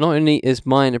 Not only is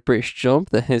mine a British job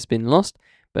that has been lost,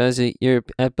 but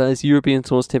as European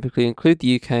tours typically include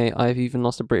the UK, I've even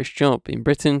lost a British job in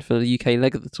Britain for the UK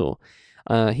leg of the tour.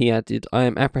 He added, I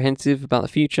am apprehensive about the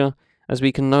future, as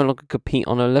we can no longer compete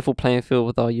on a level playing field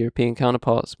with our European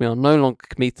counterparts. We are no longer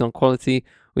competing on quality.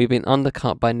 We've been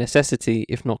undercut by necessity,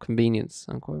 if not convenience,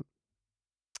 unquote.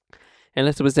 A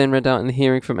letter was then read out in the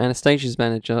hearing from Anastasia's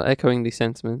manager, echoing these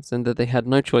sentiments, and that they had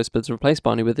no choice but to replace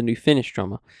Barney with a new Finnish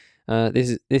drummer.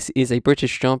 This is a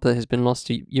British job that has been lost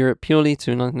to Europe purely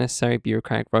to an unnecessary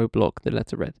bureaucratic roadblock, the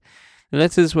letter read. The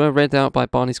letters were read out by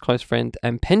Barney's close friend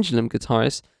and pendulum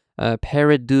guitarist,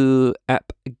 Peredur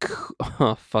Ap...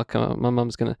 Oh, fuck, my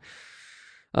mum's gonna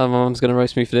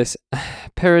roast me for this.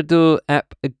 Peredur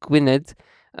Ap Gwynedd,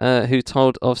 who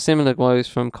told of similar woes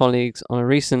from colleagues on a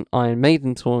recent Iron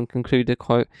Maiden tour and concluded,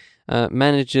 quote,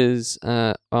 managers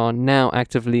are now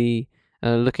actively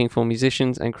looking for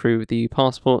musicians and crew with EU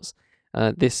passports.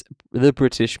 The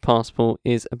British passport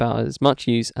is about as much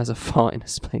use as a fart in a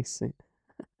spacesuit.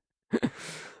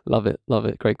 Love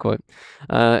it, great quote.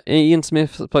 Ian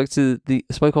Smith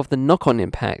spoke of the knock-on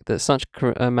impact that such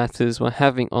matters were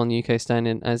having on UK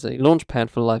standing as a launch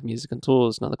pad for live music and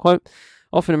tours. Another quote,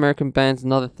 often American bands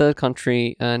and other third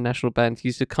country national bands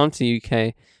used to come to the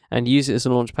UK and use it as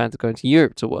a launch pad to go into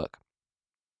Europe to work.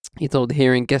 He told the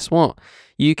hearing, guess what?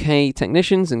 UK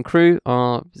technicians and crew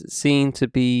are seen to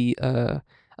be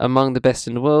among the best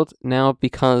in the world now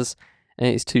because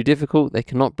it's too difficult. They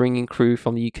cannot bring in crew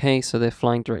from the UK, so they're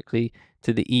flying directly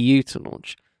to the EU to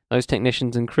launch. Those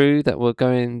technicians and crew that were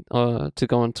going to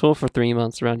go on tour for 3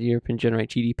 months around Europe and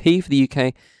generate GDP for the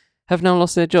UK have now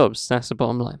lost their jobs. That's the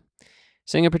bottom line.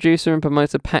 Singer, producer and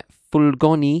promoter Pat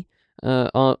Fulgoni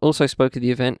also spoke at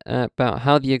the event about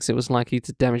how the exit was likely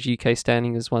to damage UK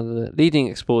standing as one of the leading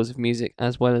exporters of music,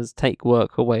 as well as take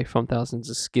work away from thousands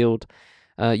of skilled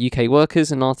UK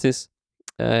workers and artists.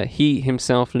 He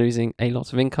himself losing a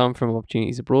lot of income from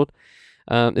opportunities abroad.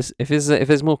 If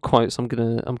there's more quotes, I'm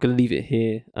gonna leave it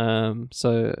here. There's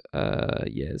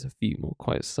a few more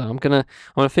quotes. So I'm gonna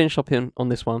finish up on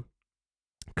this one,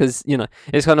 because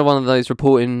it's kind of one of those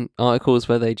reporting articles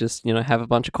where they just have a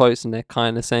bunch of quotes and they're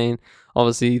kind of saying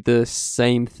obviously the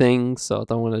same thing. So I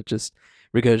don't want to just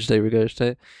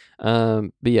regurgitate.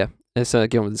 But yeah. Let's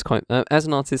get on with this quote. As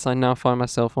an artist, I now find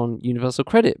myself on universal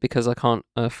credit because I can't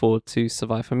afford to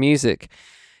survive from music.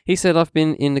 He said, I've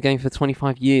been in the game for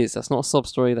 25 years. That's not a sob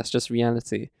story, that's just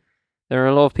reality. There are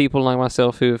a lot of people like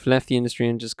myself who have left the industry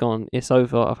and just gone, it's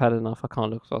over, I've had enough, I can't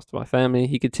look after my family.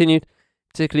 He continued,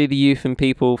 particularly the youth and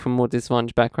people from more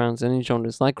disadvantaged backgrounds and in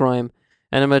genres like grime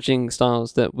and emerging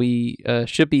styles that we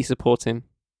should be supporting.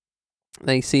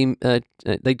 They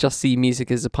just see music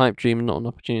as a pipe dream and not an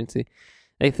opportunity.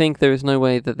 They think there is no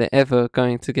way that they're ever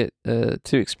going to get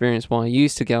to experience what I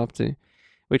used to get up to,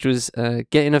 which was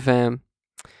get in a van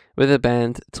with a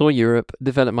band, tour Europe,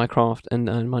 develop my craft, and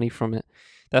earn money from it.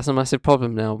 That's a massive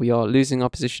problem now. We are losing our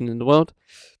position in the world.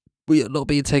 We are not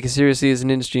being taken seriously as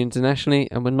an industry internationally,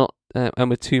 and we're not,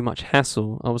 and with too much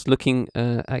hassle. I was looking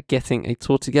at getting a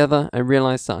tour together and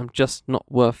realised that I'm just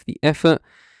not worth the effort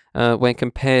when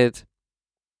compared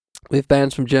with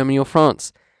bands from Germany or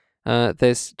France.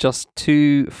 There's just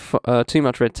too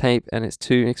much red tape, and it's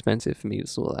too expensive for me to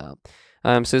sort that out.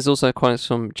 So there's also quotes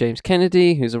from James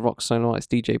Kennedy, who's a rock soloist,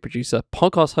 DJ, producer,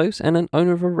 podcast host, and an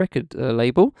owner of a record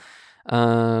label.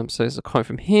 So there's a quote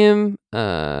from him.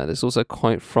 There's also a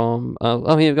quote from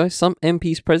here we go. Some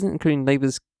MPs present, including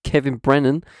Labour's Kevin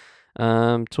Brennan,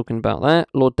 talking about that.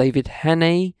 Lord David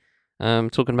Hannay,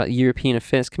 talking about the European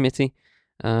Affairs Committee.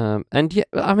 And yeah,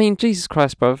 I mean, Jesus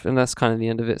Christ, bruv, and that's kind of the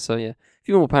end of it. So yeah, a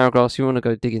few more paragraphs. You want to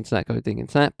go dig into that.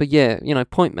 But yeah,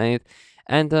 point made.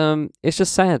 And it's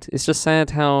just sad. It's just sad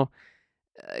how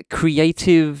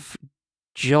creative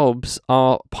jobs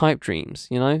are pipe dreams.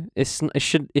 It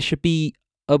should be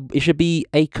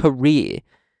a career,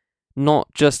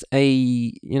 not just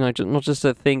not just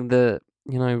a thing that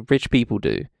rich people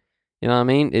do. You know what I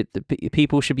mean?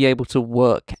 People should be able to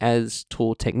work as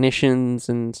tour technicians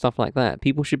and stuff like that.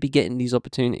 People should be getting these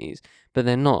opportunities, but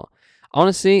they're not.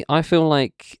 Honestly, I feel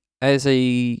like as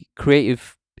a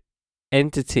creative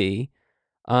entity,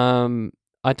 I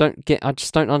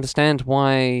just don't understand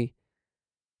why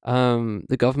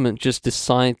the government just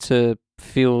decide to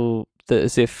feel that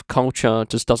as if culture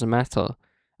just doesn't matter.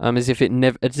 As if it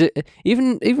never,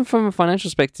 even from a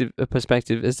financial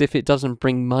perspective, as if it doesn't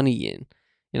bring money in.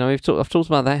 I've talked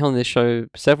about that on this show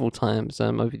several times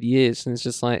over the years, and it's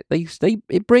just like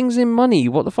it brings in money.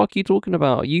 What the fuck are you talking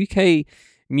about? UK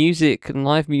music and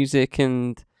live music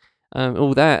and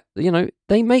all that.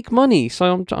 They make money.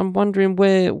 So I'm wondering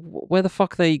where the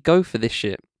fuck they go for this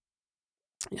shit.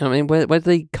 I mean, where do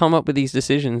they come up with these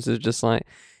decisions of just like,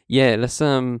 yeah, let's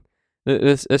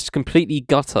completely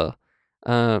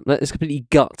let's completely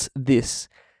gut this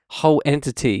whole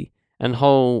entity and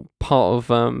whole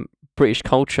part of British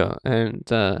culture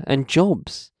and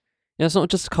jobs. It's not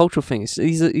just a cultural thing.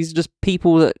 These are just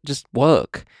people that just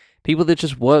work. People that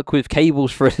just work with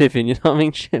cables for a living. You know what I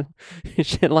mean?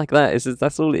 Shit like that.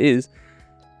 That's all it is.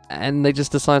 And they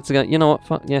just decide to go, you know what?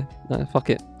 Fuck yeah, no, fuck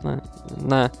it.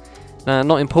 Nah,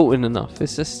 not important enough.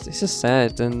 It's just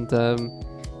sad. And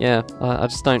I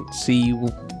just don't see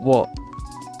what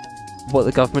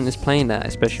the government is playing at,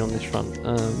 especially on this front.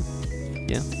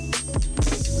 Yeah.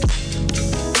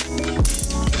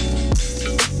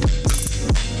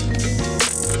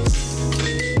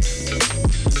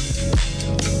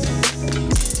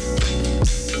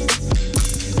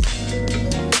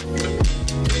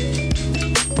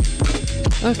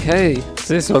 Okay,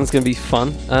 so this one's going to be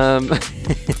fun.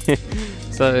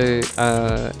 So,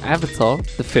 Avatar,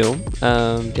 the film,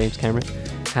 James Cameron,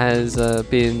 has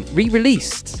been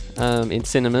re-released in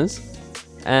cinemas,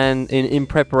 and in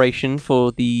preparation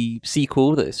for the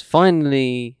sequel that is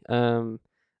finally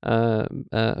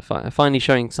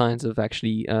showing signs of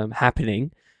actually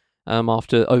happening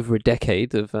after over a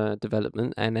decade of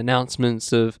development and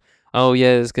announcements of, oh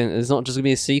yeah, there's not just gonna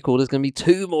be a sequel. There's gonna be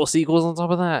 2 more sequels on top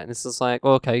of that, and it's just like,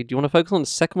 well, okay, do you want to focus on the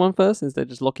second one first instead of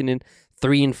just locking in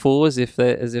 3 and 4 as if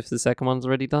the second one's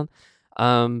already done?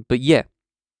 But yeah,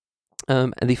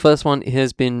 and the first one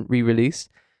has been re-released,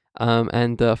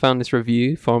 and I found this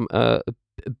review from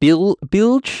Bilge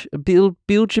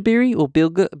Abiri or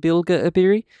Bilge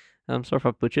Abiri. I'm sorry if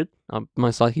I butchered. I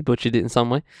most likely butchered it in some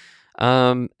way.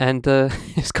 And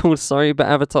it's called Sorry But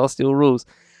Avatar Still Rules.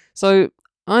 So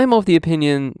I'm of the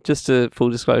opinion, just to full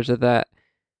disclosure, that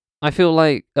I feel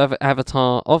like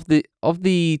Avatar of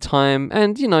the time,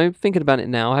 and thinking about it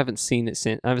now, I haven't seen it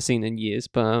in years,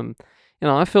 but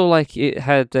I feel like it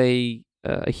had a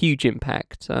huge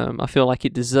impact. I feel like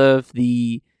it deserved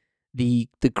the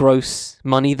gross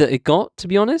money that it got. To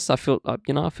be honest, I feel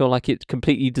like it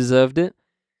completely deserved it,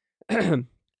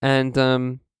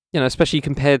 and especially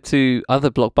compared to other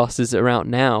blockbusters that are out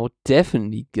now,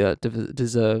 definitely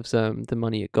deserves the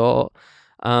money it got.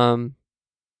 Um,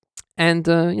 and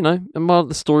while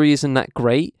the story isn't that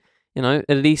great, at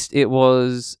least it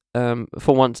was,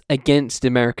 for once, against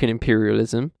American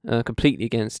imperialism, completely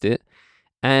against it.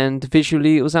 And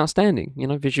visually, it was outstanding.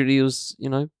 Visually, it was,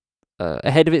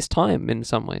 ahead of its time in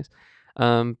some ways.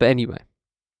 But anyway,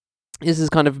 this is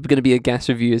kind of going to be a gas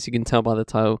review, as you can tell by the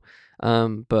title.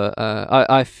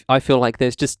 I feel like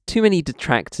there's just too many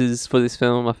detractors for this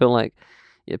film. I feel like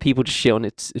people just shit on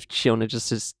it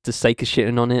just as the sake of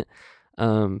shitting on it.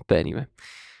 But anyway,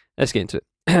 let's get into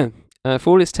it. For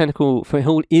all his technical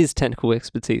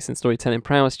expertise and storytelling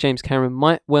prowess, James Cameron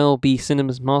might well be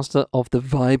cinema's master of the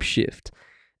vibe shift.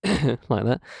 Like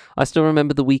that. I still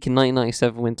remember the week in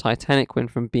 1997 when Titanic went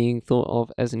from being thought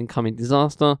of as an incoming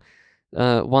disaster,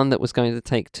 one that was going to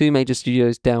take two major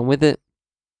studios down with it,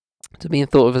 to being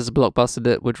thought of as a blockbuster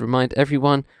that would remind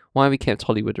everyone why we kept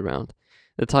Hollywood around.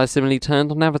 The tide similarly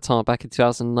turned on Avatar back in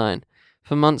 2009.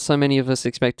 For months, so many of us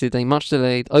expected a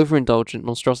much-delayed, overindulgent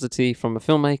monstrosity from a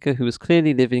filmmaker who was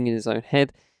clearly living in his own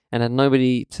head and had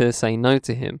nobody to say no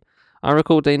to him. I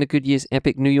recall Dana Goodyear's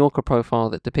epic New Yorker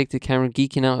profile that depicted Cameron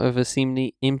geeking out over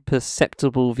seemingly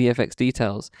imperceptible VFX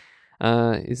details.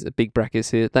 Is a big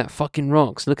brackets here. That fucking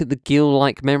rocks. Look at the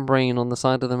gill-like membrane on the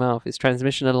side of the mouth, its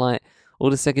transmission of light, all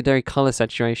the secondary color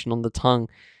saturation on the tongue,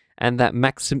 and that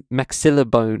maxilla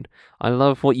bone. I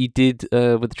love what you did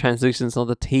with the translucence of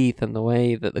the teeth and the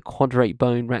way that the quadrate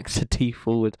bone racks the teeth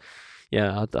forward.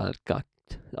 Yeah,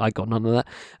 I got none of that.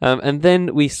 And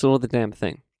then we saw the damn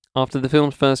thing. After the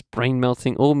film's first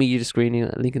brain-melting all-media screening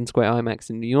at Lincoln Square IMAX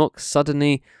in New York,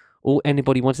 suddenly all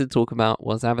anybody wanted to talk about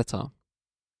was Avatar.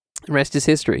 The rest is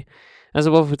history. As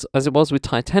it was with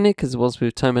Titanic, as it was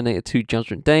with Terminator 2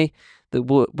 Judgment Day, the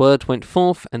word went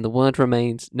forth, and the word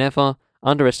remains: never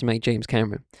underestimate James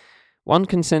Cameron. One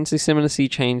consensus similar sea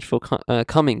change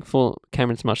coming for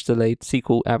Cameron's much-delayed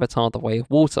sequel Avatar: The Way of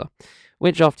Water,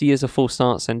 which after years of false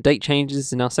starts and date changes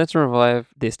is now set to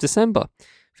revive this December.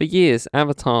 For years,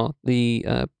 Avatar,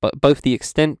 both the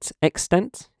extant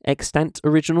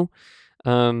original,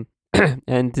 and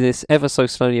this ever so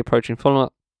slowly approaching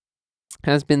follow-up,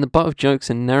 has been the butt of jokes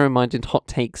and narrow-minded hot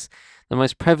takes, the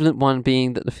most prevalent one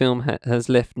being that the film has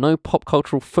left no pop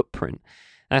cultural footprint.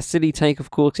 A silly take, of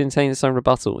course, contains its own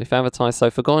rebuttal. If Avatar is so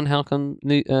forgotten, how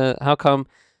come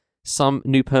some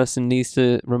new person needs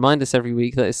to remind us every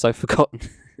week that it's so forgotten?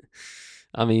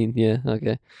 I mean, yeah,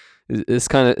 okay. It's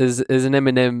kind of is an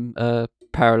Eminem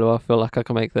parallel I feel like I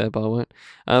can make there, but I won't.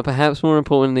 Perhaps more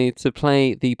importantly, to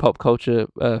play the pop culture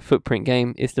footprint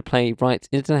game is to play right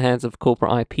into the hands of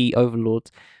corporate IP overlords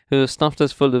who have stuffed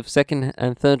us full of second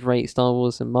and third rate Star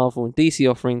Wars and Marvel and DC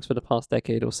offerings for the past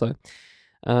decade or so.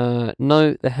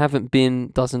 No, there haven't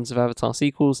been dozens of Avatar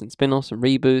sequels and spin-offs and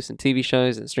reboots and TV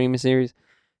shows and streaming series.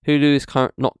 Hulu is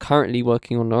not currently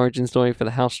working on an origin story for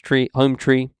the home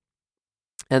tree,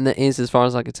 and there is, as far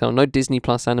as I can tell, no Disney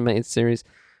Plus animated series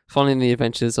following the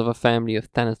adventures of a family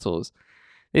of Thanators.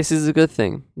 This is a good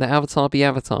thing. Let Avatar be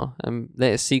Avatar, and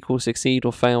let its sequel succeed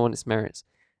or fail on its merits,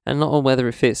 and not on whether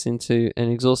it fits into an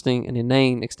exhausting and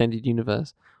inane extended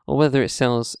universe, or whether it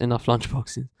sells enough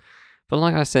lunchboxes. But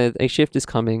like I said, a shift is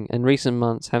coming, and recent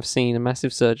months have seen a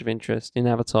massive surge of interest in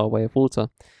Avatar: Way of Water.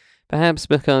 Perhaps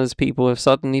because people have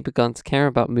suddenly begun to care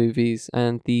about movies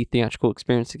and the theatrical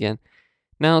experience again.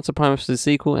 Now, to prime us for the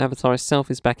sequel, Avatar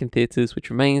itself is back in theatres, which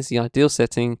remains the ideal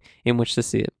setting in which to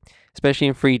see it, especially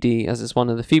in 3D, as it's one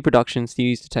of the few productions to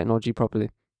use the technology properly.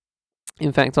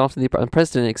 In fact, after the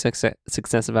unprecedented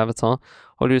success of Avatar,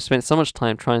 Hollywood spent so much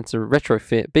time trying to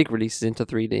retrofit big releases into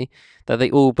 3D that they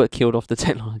all but killed off the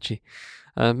technology.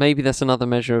 Maybe that's another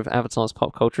measure of Avatar's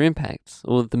pop culture impact,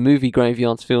 or the movie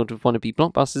graveyards filled with wannabe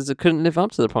blockbusters that couldn't live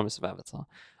up to the promise of Avatar.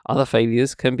 Other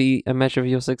failures can be a measure of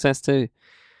your success too.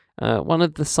 One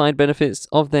of the side benefits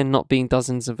of there not being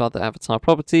dozens of other Avatar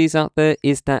properties out there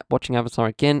is that watching Avatar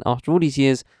again after all these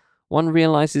years, one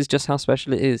realizes just how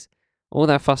special it is. All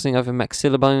that fussing over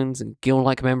maxilla bones and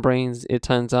gill-like membranes, it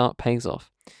turns out, pays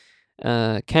off.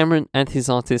 Cameron and his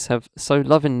artists have so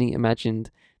lovingly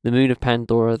imagined the moon of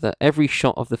Pandora that every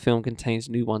shot of the film contains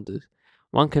new wonders.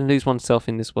 One can lose oneself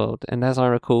in this world, and as I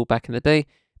recall back in the day,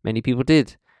 many people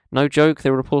did. No joke,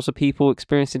 there were reports of people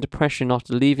experiencing depression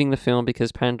after leaving the film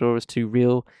because Pandora was too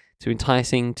real, too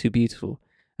enticing, too beautiful.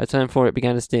 A term for it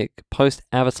began to stick: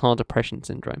 post-Avatar depression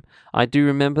syndrome. I do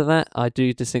remember that. I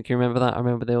do distinctly remember that. I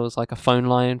remember there was like a phone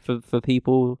line for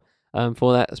people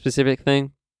for that specific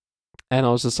thing. And I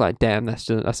was just like, damn, that's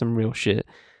some real shit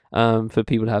for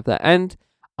people to have that. And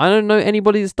I don't know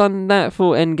anybody that's done that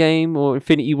for Endgame or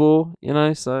Infinity War,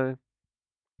 so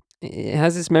it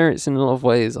has its merits in a lot of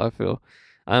ways, I feel.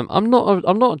 I'm not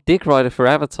a dick rider for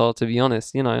Avatar, to be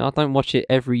honest. I don't watch it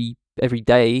every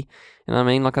day. You know what I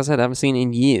mean? Like I said, I haven't seen it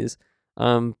in years.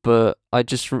 But I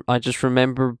just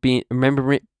remembering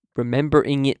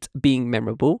it being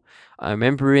memorable. I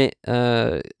remember it,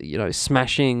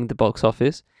 smashing the box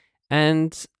office,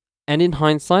 and in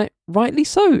hindsight, rightly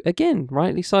so. Again,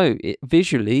 rightly so.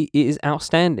 Visually, it is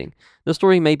outstanding. The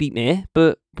story may be meh,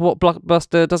 but what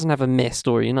blockbuster doesn't have a meh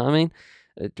story? You know what I mean?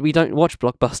 We don't watch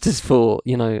blockbusters for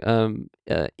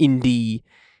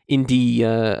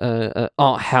indie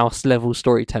art house level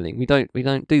storytelling. We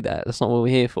don't do that. That's not what we're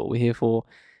here for. We're here for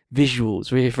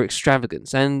visuals. We're here for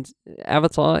extravagance, and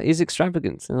Avatar is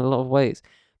extravagant in a lot of ways.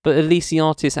 But at least the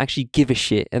artists actually give a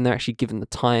shit, and they're actually given the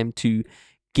time to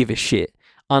give a shit.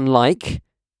 Unlike,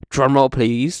 drumroll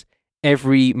please,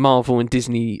 every Marvel and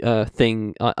Disney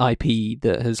thing IP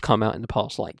that has come out in the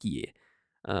past year.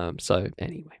 So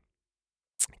anyway,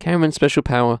 Cameron's special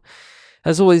power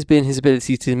has always been his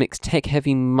ability to mix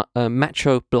tech-heavy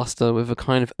macho bluster with a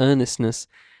kind of earnestness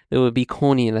that would be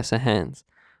corny in lesser hands.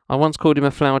 I once called him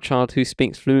a flower child who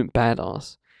speaks fluent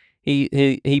badass.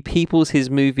 He peoples his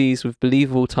movies with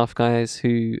believable tough guys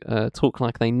who talk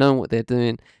like they know what they're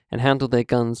doing and handle their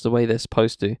guns the way they're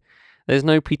supposed to. There's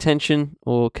no pretension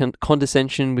or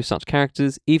condescension with such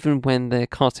characters, even when they're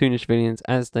cartoonish villains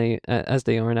as they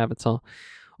are in Avatar,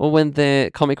 or when they're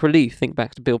comic relief. Think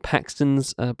back to Bill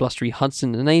Paxton's blustery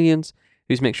Hudson in Aliens,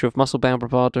 whose mixture of muscle-bound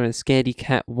bravado and scaredy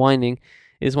cat whining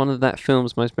is one of that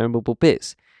film's most memorable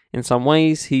bits. In some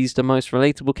ways, he's the most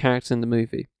relatable character in the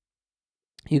movie.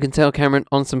 You can tell Cameron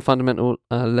on some fundamental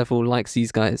level likes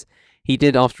these guys. He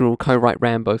did, after all, co-write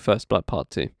Rambo First Blood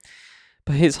Part 2.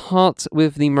 But his heart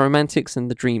with the romantics and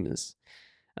the dreamers.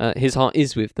 His heart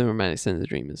is with the romantics and the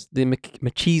dreamers. The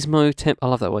machismo I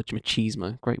love that word,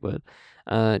 machismo. Great word.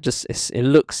 It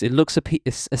looks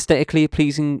it's aesthetically a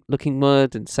pleasing looking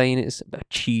word, and saying it is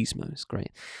machismo. It's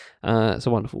great. It's a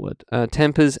wonderful word.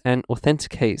 Tempers and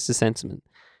authenticates the sentiment.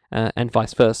 And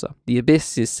vice versa. The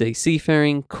Abyss is a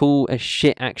seafaring, cool as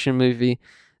shit action movie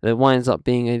that winds up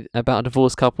being about a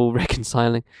divorced couple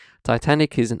reconciling.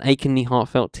 Titanic is an achingly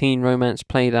heartfelt teen romance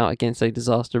played out against a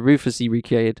disaster ruthlessly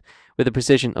recreated with the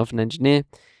precision of an engineer.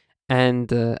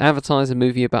 And Avatar is a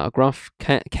movie about a gruff,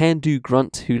 can-do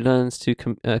grunt who learns to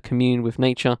commune with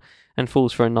nature and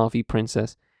falls for a Na'vi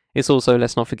princess. It's also,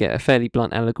 let's not forget, a fairly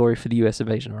blunt allegory for the US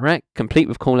invasion of Iraq, complete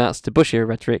with call-outs to Bush-era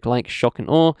rhetoric like shock and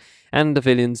awe, and the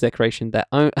villain's declaration that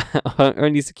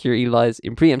only security lies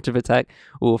in preemptive attack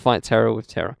or will fight terror with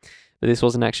terror. But this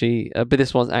was actually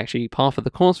par for the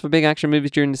course for big action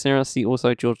movies during this era. See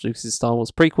also George Lucas' Star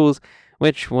Wars prequels,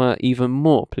 which were even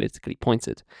more politically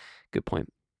pointed. Good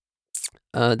point.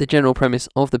 The general premise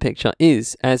of the picture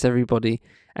is, as everybody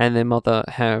and their mother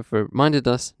have reminded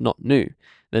us, not new.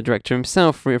 The director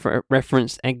himself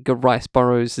referenced Edgar Rice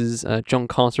Burroughs' John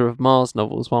Carter of Mars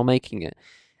novels while making it,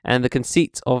 and the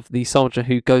conceit of the soldier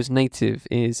who goes native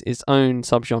is its own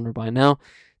subgenre by now,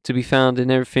 to be found in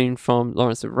everything from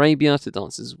Lawrence of Arabia to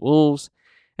Dances with Wolves.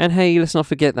 And hey, let's not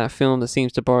forget that film that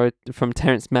seems to borrow from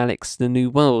Terrence Malick's The New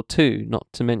World too, not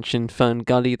to mention Fern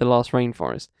Gully, The Last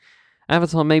Rainforest.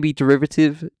 Avatar may be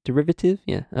derivative,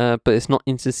 but it's not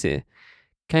insincere.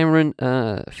 Cameron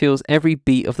feels every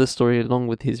beat of the story along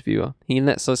with his viewer. He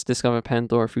lets us discover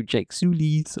Pandora through Jake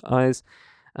Sully's eyes,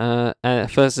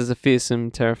 first as a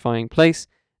fearsome, terrifying place,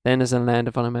 then as a land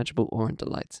of unimaginable awe and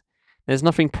delight. There's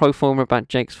nothing pro forma about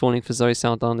Jake's falling for Zoe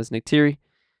Saldana's Neytiri.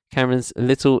 Cameron's a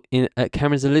little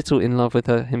in love with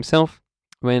her himself.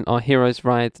 When our heroes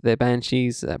ride their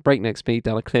banshees at breakneck speed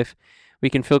down a cliff, we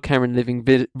can feel Cameron living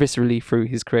viscerally through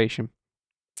his creation.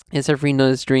 It's every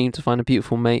nerd's dream to find a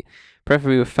beautiful mate,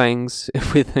 preferably with fangs,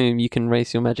 with whom you can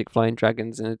race your magic flying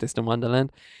dragons in a distant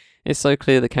wonderland. It's so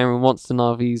clear that Cameron wants the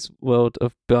Na'vi's world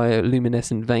of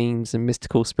bioluminescent veins and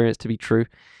mystical spirits to be true.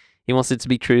 He wants it to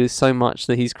be true so much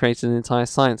that he's created an entire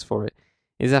science for it.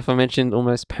 His aforementioned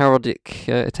almost parodic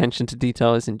attention to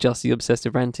detail isn't just the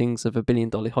obsessive rantings of a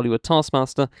billion-dollar Hollywood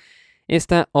taskmaster. It's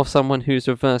that of someone who's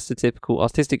reversed the typical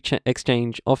artistic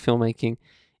exchange of filmmaking,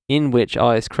 in which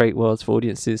artists create worlds for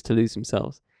audiences to lose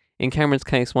themselves. in Cameron's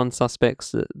case, one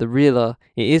suspects that the realer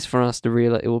it is for us, the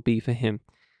realer it will be for him.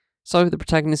 So the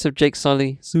protagonist of Jake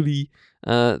Sully,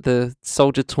 the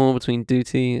soldier torn between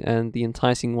duty and the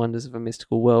enticing wonders of a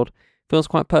mystical world, feels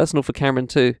quite personal for Cameron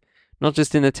too. Not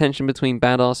just in the tension between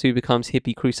badass who becomes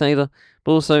hippie crusader,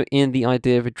 but also in the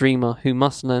idea of a dreamer who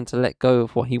must learn to let go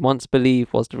of what he once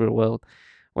believed was the real world.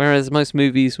 Whereas most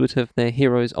movies would have their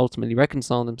heroes ultimately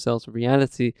reconcile themselves with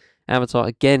reality, Avatar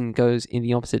again goes in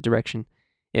the opposite direction.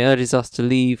 It urges us to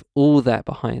leave all that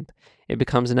behind. It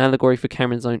becomes an allegory for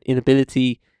Cameron's own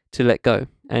inability to let go,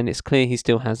 and it's clear he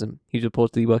still hasn't. He's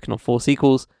reportedly working on 4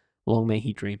 sequels. Long may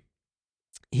he dream.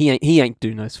 He ain't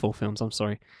doing those 4 films. I'm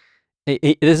sorry.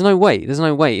 There's no way.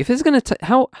 If it's gonna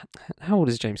how old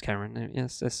is James Cameron?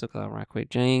 Yes, let's look at that right quick.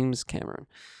 James Cameron.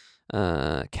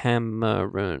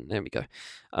 Cameron. There we go.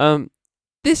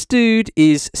 This dude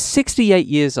is 68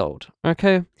 years old.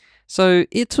 Okay, so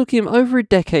it took him over a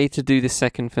decade to do this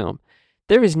second film.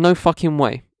 There is no fucking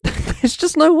way. There's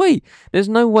just no way. There's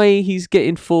no way he's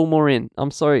getting 4 more in.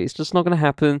 I'm sorry, it's just not gonna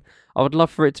happen. I would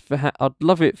love for it to. I'd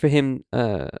love it for him.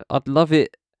 I'd love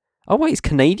it. Oh wait, he's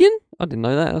Canadian? I didn't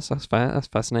know that. That's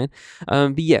fascinating.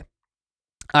 But yeah,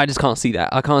 I just can't see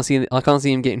that. I can't see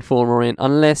him getting 4 more in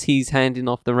unless he's handing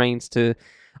off the reins to.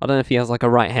 I don't know if he has like a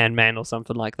right hand man or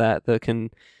something like that can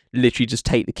literally just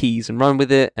take the keys and run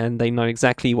with it, and they know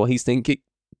exactly what he's thinking.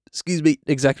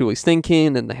 Exactly what he's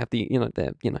thinking, and they have the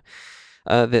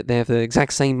they have the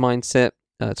exact same mindset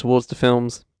towards the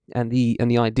films and the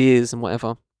ideas and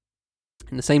whatever,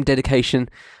 and the same dedication.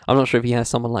 I'm not sure if he has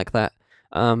someone like that.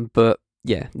 But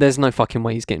yeah, there's no fucking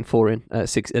way he's getting 4 in at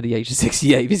the age of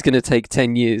 68. He's going to take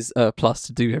 10 years plus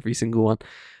to do every single one.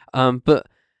 But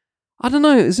I don't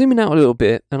know, zooming out a little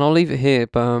bit, and I'll leave it here,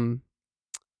 but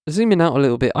zooming out a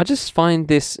little bit, I just find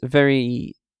this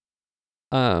very,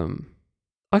 I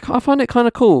find it kind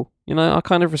of cool, I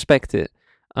kind of respect it.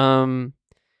 You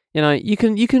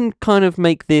can kind of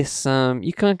make this,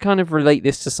 you can kind of relate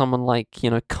this to someone like,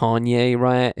 Kanye,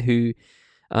 right, who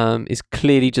is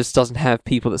clearly just doesn't have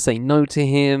people that say no to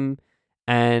him,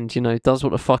 and does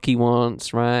what the fuck he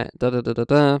wants, right?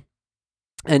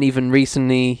 And even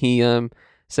recently, he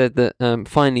said that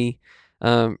finally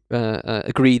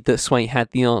agreed that Sway had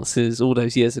the answers all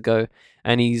those years ago,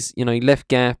 and he's he left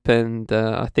Gap and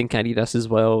I think Adidas as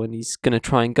well, and he's gonna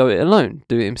try and go it alone,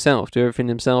 do it himself, do everything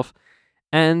himself.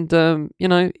 And in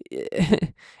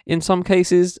some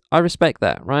cases, I respect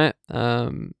that, right?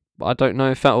 I don't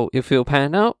know if it'll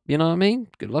pan out, you know what I mean?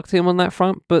 Good luck to him on that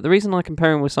front. But the reason I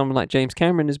compare him with someone like James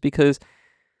Cameron is because,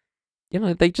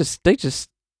 they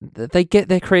get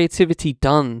their creativity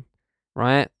done,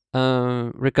 right?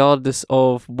 Regardless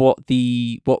of what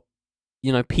people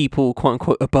quote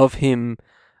unquote above them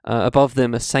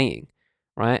are saying,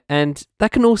 right? And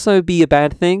that can also be a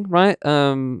bad thing, right?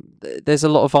 There's a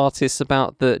lot of artists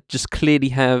that just clearly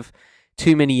have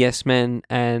too many yes men,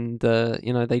 and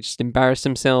they just embarrass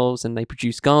themselves and they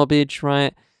produce garbage,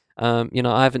 right?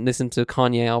 I haven't listened to a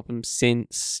Kanye album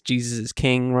since Jesus is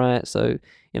King, right? So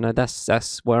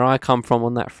that's where I come from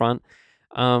on that front.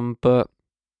 But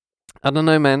I don't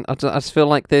know, man. I just feel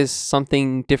like there's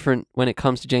something different when it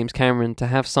comes to James Cameron, to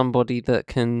have somebody that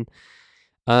can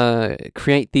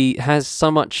has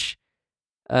so much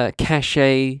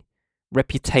cachet,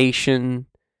 reputation,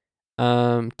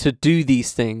 to do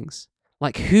these things.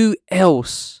 Like, who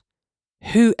else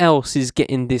is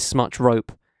getting this much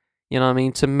rope? You know what I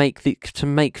mean? To make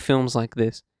films like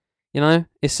this.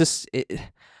 It's just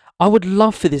I would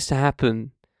love for this to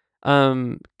happen.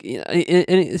 I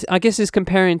guess it's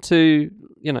comparing to,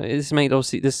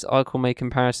 this article made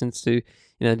comparisons to,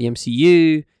 the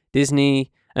MCU,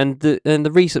 Disney, and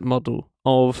the recent model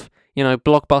of,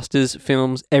 blockbusters,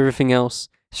 films, everything else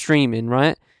streaming,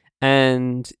 right?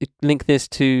 And link this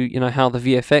to, how the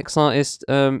VFX artists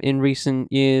in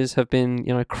recent years have been,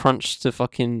 crunched to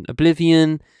fucking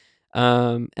oblivion.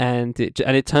 And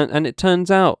it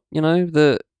turns out,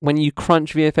 that when you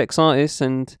crunch VFX artists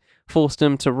and force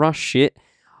them to rush shit,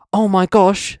 oh my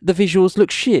gosh, the visuals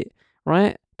look shit,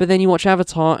 right? But then you watch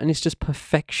Avatar and it's just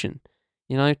perfection.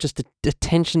 Just the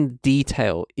attention to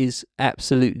detail is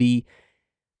absolutely,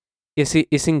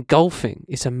 it's engulfing,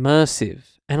 it's immersive.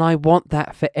 And I want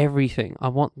that for everything. I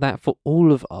want that for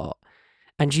all of art.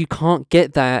 And you can't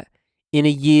get that in a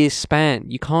year's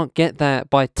span. You can't get that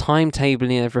by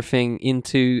timetabling everything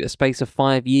into a space of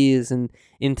 5 years and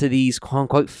into these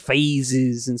quote-unquote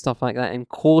phases and stuff like that, and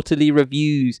quarterly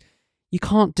reviews. You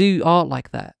can't do art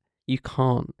like that. You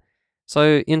can't.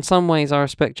 So in some ways, I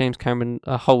respect James Cameron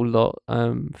a whole lot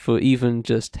for even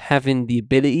just having the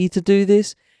ability to do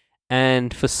this,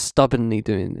 and for stubbornly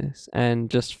doing this, and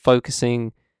just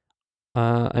focusing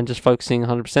and just focusing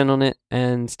 100% on it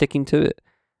and sticking to it.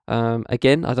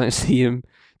 Again, I don't see him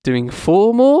doing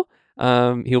 4 more.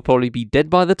 He'll probably be dead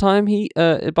by the time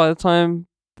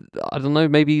I don't know,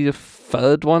 maybe the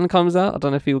 3rd one comes out. I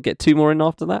don't know if he'll get 2 more in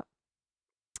after that.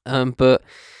 But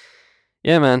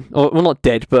yeah, man. Or, well, not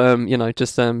dead, but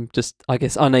just I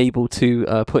guess unable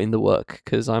to put in the work,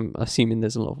 because I'm assuming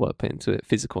there's a lot of work put into it,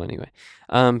 physical anyway.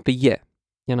 But yeah,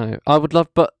 I would love.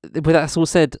 But with that all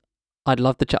said, I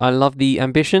love the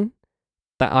ambition.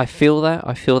 I feel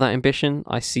that ambition.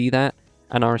 I see that,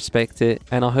 and I respect it,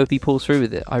 and I hope he pulls through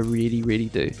with it. I really, really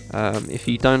do. If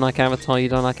you don't like Avatar, you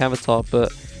don't like Avatar.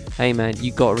 But hey, man,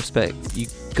 you got to respect. You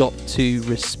got to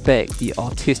respect the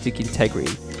artistic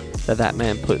integrity that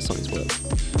man puts on his work.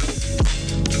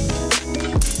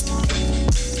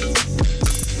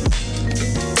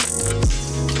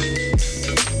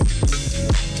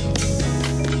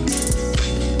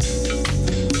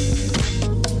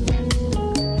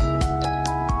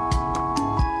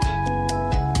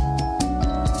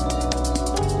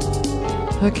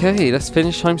 Okay, let's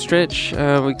finish home stretch.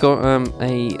 We got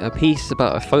a piece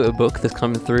about a photo book that's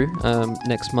coming through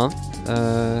next month,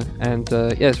 and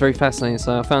it's very fascinating.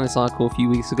 So I found this article a few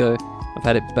weeks ago. I've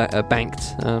had it banked,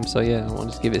 so yeah, I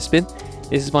wanted to give it a spin.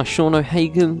 This is by Sean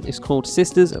O'Hagan. It's called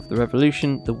 "Sisters of the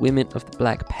Revolution: The Women of the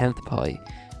Black Panther Party."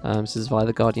 This is via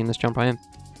The Guardian. Let's jump right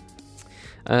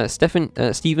in. Stephen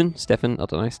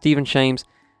Shames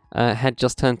had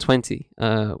just turned 20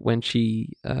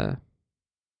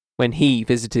 when he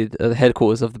visited the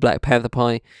headquarters of the Black Panther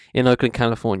Party in Oakland,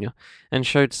 California, and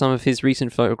showed some of his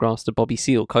recent photographs to Bobby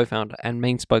Seale, co-founder and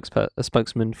main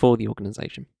spokesman for the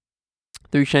organization.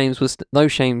 Though Shames was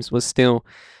still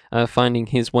finding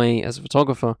his way as a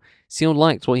photographer, Seale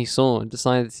liked what he saw and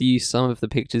decided to use some of the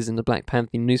pictures in the Black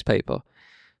Panther newspaper.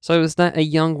 So it was that a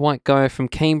young white guy from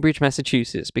Cambridge,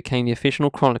 Massachusetts, became the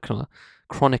official chronicler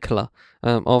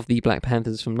of the Black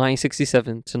Panthers from 1967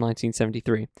 to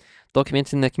 1973,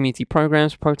 documenting their community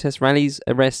programs, protests, rallies,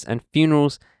 arrests, and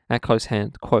funerals at close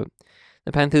hand. Quote,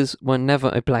 "The Panthers were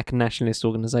never a black nationalist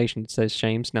organization," says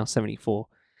Shames, now 74.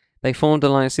 "They formed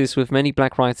alliances with many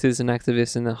black writers and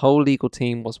activists, and the whole legal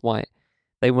team was white.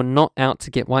 They were not out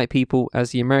to get white people,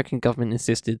 as the American government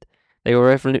insisted. They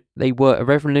were a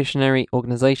revolutionary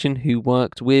organization who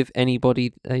worked with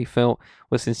anybody they felt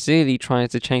was sincerely trying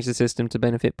to change the system to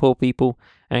benefit poor people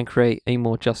and create a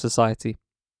more just society."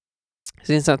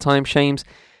 Since that time, Shames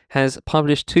has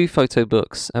published 2 photo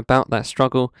books about that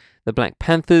struggle: The Black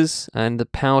Panthers and The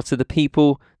Power to the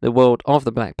People, The World of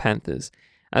the Black Panthers,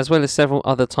 as well as several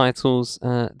other titles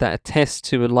that attest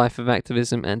to a life of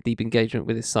activism and deep engagement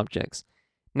with his subjects.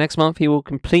 Next month, he will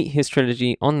complete his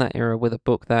trilogy on that era with a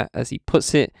book that, as he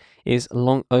puts it, is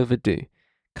long overdue.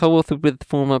 Co-authored with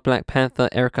former Black Panther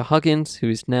Erica Huggins, who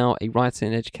is now a writer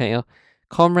and educator,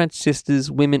 Comrade Sisters,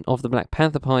 Women of the Black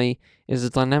Panther Party is a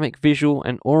dynamic visual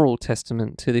and oral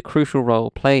testament to the crucial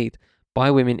role played by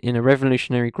women in a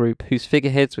revolutionary group whose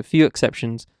figureheads, with few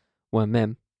exceptions, were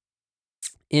men.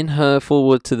 In her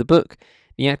foreword to the book,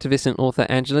 the activist and author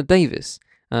Angela Davis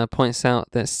points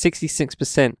out that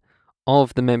 66%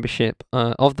 of the membership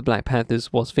of the Black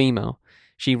Panthers was female.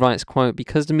 She writes, quote,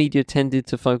 "Because the media tended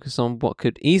to focus on what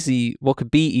could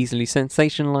be easily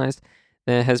sensationalized,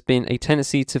 there has been a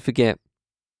tendency to forget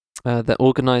that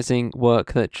organizing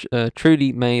work that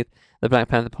truly made the Black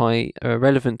Panther Party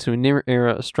relevant to an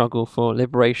era struggle for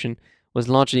liberation was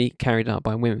largely carried out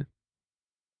by women."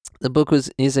 The book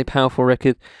is a powerful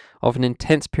record of an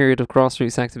intense period of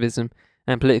grassroots activism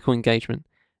and political engagement,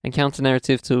 and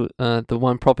counter-narrative to the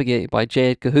one propagated by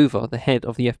J. Edgar Hoover, the head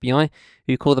of the FBI,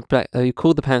 who called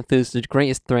the Panthers the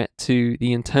greatest threat to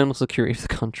the internal security of the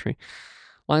country.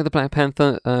 Like the Black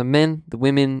Panther men, the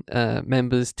women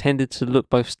members tended to look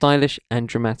both stylish and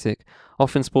dramatic,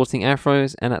 often sporting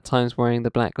afros and at times wearing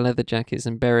the black leather jackets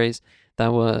and berets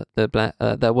that were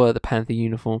the Panther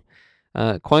uniform.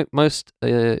 Quote, most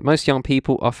young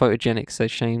people are photogenic," says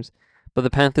Shames, "but the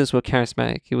Panthers were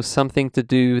charismatic. It was something to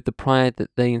do with the pride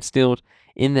that they instilled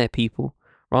in their people.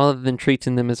 Rather than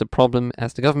treating them as a problem,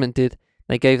 as the government did,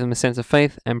 they gave them a sense of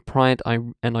faith and pride,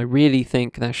 and I really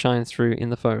think that shines through in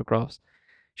the photographs."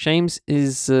 Shames'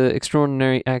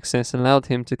 extraordinary access allowed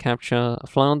him to capture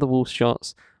fly-on-the-wall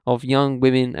shots of young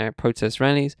women at protest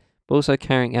rallies, but also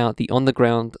carrying out the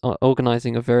on-the-ground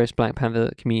organizing of various Black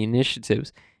Panther community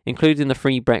initiatives, including the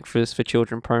Free Breakfast for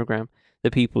Children program,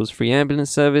 the People's Free Ambulance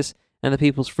Service, and the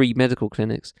People's Free Medical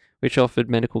Clinics, which offered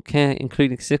medical care,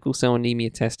 including sickle cell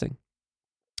anemia testing.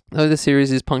 Though the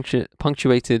series is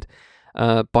punctuated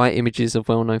by images of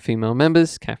well-known female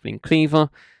members, Kathleen Cleaver,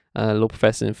 law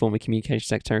professor and former communications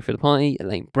secretary for the party;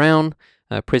 Elaine Brown,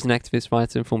 prison activist,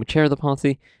 writer, and former chair of the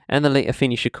party; and the late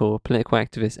Afeni Shakur, political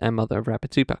activist and mother of rapper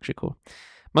Tupac Shakur.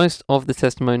 Most of the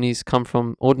testimonies come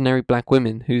from ordinary black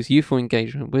women whose youthful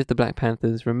engagement with the Black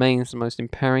Panthers remains the most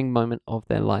empowering moment of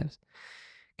their lives.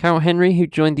 Carol Henry, who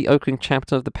joined the Oakland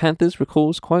chapter of the Panthers,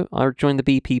 recalls, quote, "I joined the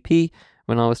BPP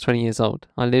when I was 20 years old.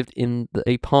 I lived in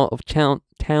a part of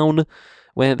town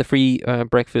where the free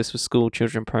breakfast for school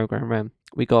children program ran.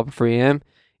 We got up at 3 a.m.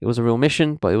 It was a real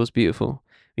mission, but it was beautiful.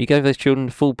 We gave those children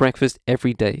a full breakfast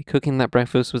every day. Cooking that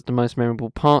breakfast was the most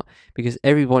memorable part because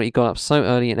everybody got up so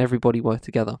early and everybody worked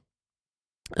together."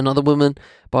 Another woman,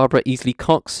 Barbara Easley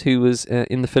Cox, who was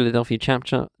in the Philadelphia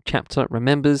chapter,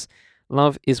 remembers,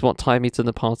 "Love is what tied me to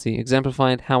the party,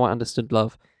 exemplified how I understood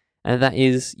love. And that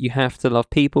is, you have to love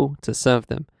people to serve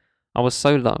them. I was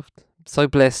so loved, so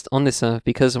blessed on this earth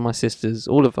because of my sisters,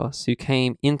 all of us, who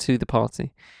came into the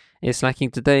party. It's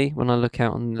lacking today when I look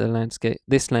out on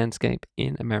this landscape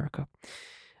in America."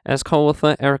 As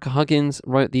co-author, Erica Huggins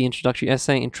wrote the introductory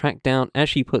essay and tracked down, as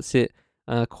she puts it,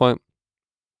 quote,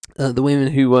 "the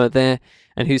women who were there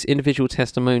and whose individual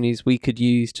testimonies we could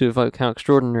use to evoke how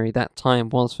extraordinary that time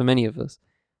was for many of us."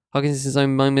 Huggins'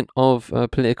 own moment of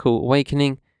political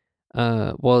awakening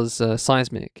was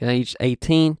seismic. Aged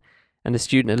 18 and a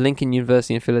student at Lincoln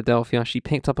University in Philadelphia, she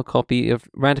picked up a copy of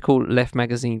radical left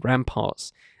magazine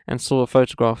Ramparts and saw a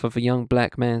photograph of a young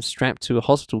black man strapped to a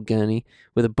hospital gurney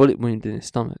with a bullet wound in his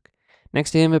stomach.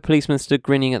 Next to him, a policeman stood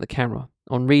grinning at the camera.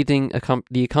 On reading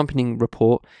the accompanying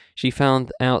report, she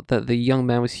found out that the young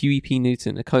man was Huey P.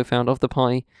 Newton, a co-founder of the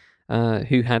party,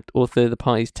 who had authored the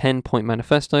party's 10-point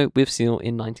manifesto with Seal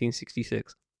in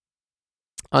 1966.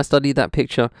 "I studied the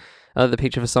picture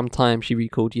for some time," she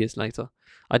recalled years later.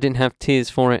 "I didn't have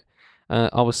tears for it.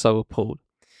 I was so appalled."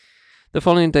 The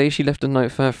following day, she left a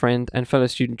note for her friend and fellow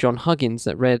student John Huggins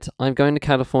that read, "I'm going to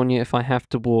California if I have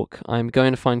to walk. I'm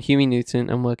going to find Huey Newton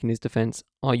and work in his defense.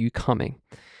 Are you coming?"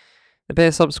 The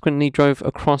pair subsequently drove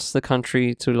across the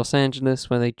country to Los Angeles,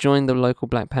 where they joined the local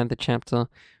Black Panther chapter,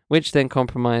 which then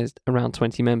comprised around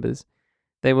 20 members.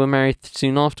 They were married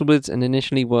soon afterwards and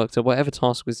initially worked at whatever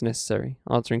task was necessary,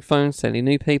 answering phones, selling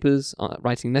newspapers,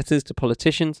 writing letters to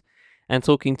politicians, and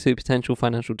talking to potential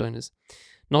financial donors.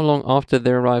 Not long after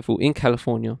their arrival in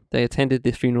California, they attended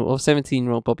the funeral of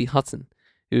 17-year-old Bobby Hutton,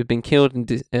 who had been killed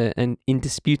in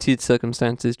disputed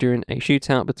circumstances during a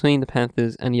shootout between the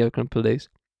Panthers and the Oakland police.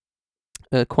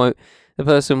 Quote, "The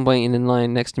person waiting in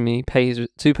line next to me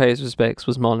to pay his respects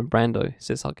was Marlon Brando,"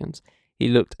 says Huggins. "He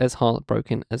looked as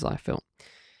heartbroken as I felt."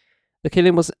 The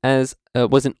killing was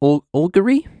an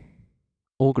augury.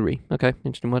 Augury, okay,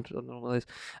 interesting word. I don't know what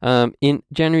that is. In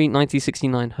January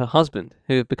 1969, her husband,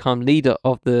 who had become leader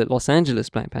of the Los Angeles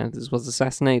Black Panthers, was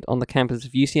assassinated on the campus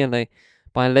of UCLA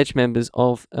by alleged members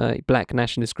of a black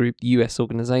nationalist group, the U.S.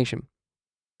 Organization.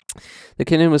 The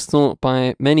killing was thought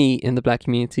by many in the black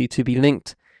community to be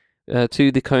linked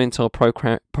to the COINTEL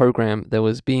program that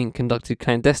was being conducted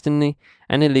clandestinely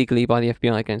and illegally by the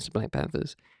FBI against the Black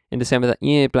Panthers. In December that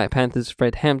year, Black Panthers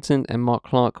Fred Hampton and Mark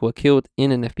Clark were killed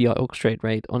in an FBI orchestrated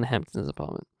raid on Hampton's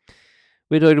apartment.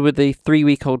 Widowed with a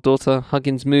 3-week-old daughter,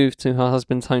 Huggins moved to her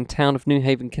husband's hometown of New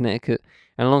Haven, Connecticut,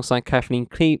 and alongside Kathleen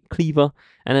Cleaver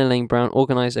and Elaine Brown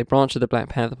organized a branch of the Black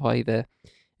Panther Party there.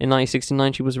 In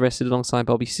 1969, she was arrested alongside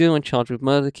Bobby Seale and charged with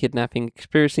murder, kidnapping, and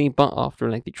conspiracy, but after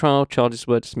a lengthy trial, charges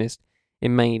were dismissed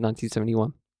in May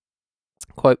 1971.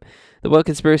 Quote, "The word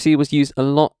conspiracy was used a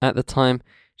lot at the time,"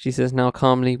 she says now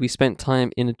calmly. "We spent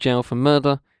time in a jail for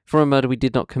a murder we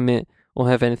did not commit or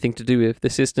have anything to do with. The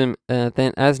system,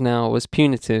 then as now, was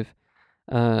punitive.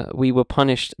 We were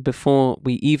punished before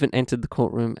we even entered the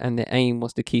courtroom, and their aim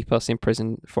was to keep us in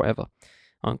prison forever."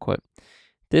 Unquote.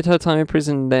 Did her time in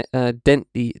prison dent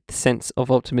the sense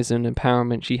of optimism and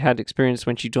empowerment she had experienced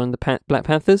when she joined the Black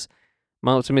Panthers?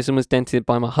 "My optimism was dented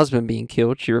by my husband being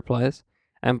killed," she replies,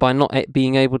 "and by not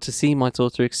being able to see my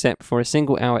daughter except for a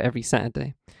single hour every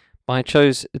Saturday. But I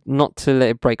chose not to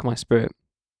let it break my spirit.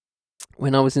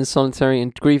 When I was in solitary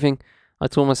and grieving, I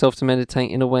taught myself to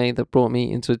meditate in a way that brought me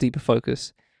into a deeper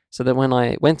focus, so that when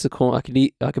I went to court,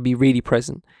 I could be really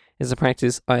present. It's a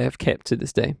practice I have kept to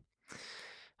this day."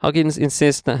 Huggins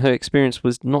insists that her experience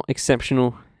was not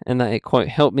exceptional and that it, quote,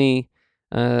 "helped me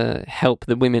help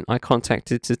the women I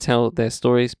contacted to tell their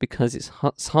stories because it's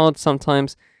hard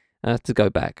sometimes to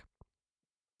go back."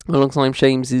 Alongside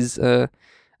James's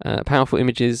powerful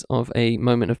images of a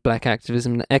moment of black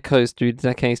activism that echoes through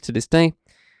decades to this day,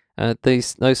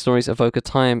 those stories evoke a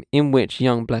time in which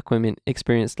young black women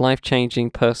experienced life-changing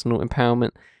personal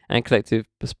empowerment and collective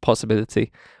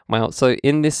possibility. Wow. So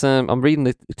in this, I'm reading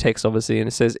the text obviously, and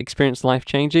it says experience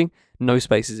life-changing. no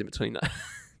spaces in between that.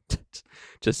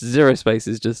 Just 0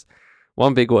 spaces, just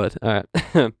one big word. All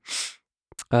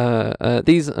right.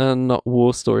 These are not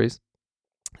war stories,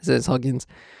 says Huggins,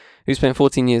 who spent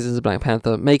 14 years as a Black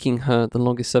Panther, making her the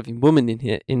longest serving woman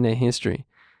in their history.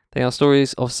 They are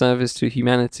stories of service to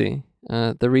humanity.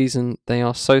 The reason they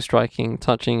are so striking,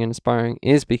 touching, and inspiring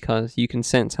is because you can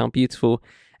sense how beautiful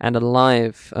and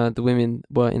alive the women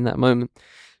were in that moment.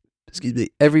 Excuse me.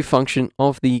 Every function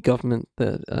of the government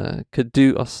that could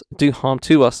do harm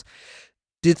to us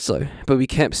did so, but we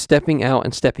kept stepping out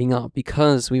and stepping up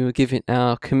because we were giving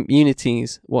our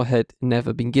communities what had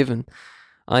never been given.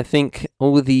 I think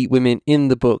all the women in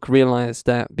the book realized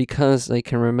that because they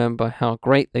can remember how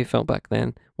great they felt back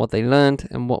then, what they learned,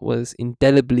 and what was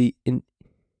indelibly, I think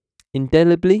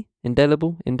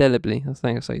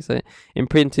that's how you say it,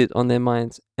 imprinted on their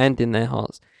minds and in their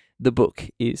hearts. The book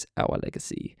is our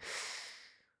legacy.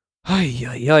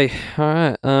 Ay.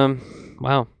 Alright,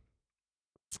 wow.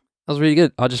 That was really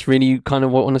good. I just really kind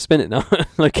of want to spin it now,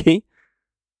 okay?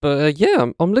 But yeah,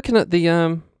 I'm looking at the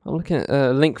I'm looking at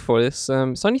a link for this.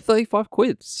 It's only 35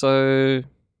 quid, so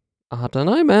I don't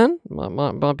know, man.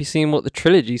 Might be seeing what the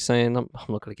trilogy's saying. I'm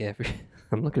not gonna get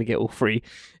I'm not gonna get all 3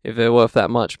 if they're worth that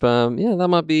much. But yeah, that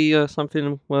might be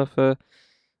something worth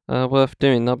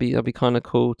doing. That'll be kind of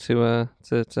cool to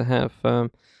have. I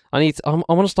want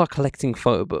to start collecting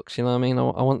photo books. You know what I mean? I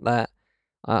want that.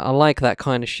 I like that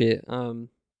kind of shit.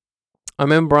 I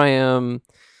remember I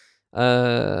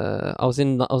was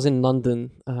in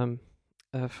London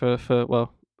for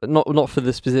well, not for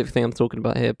the specific thing I'm talking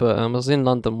about here, but I was in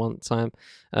London one time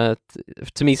to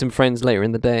meet some friends later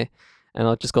in the day, and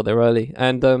I just got there early,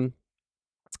 and there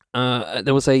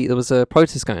was a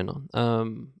protest going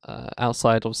on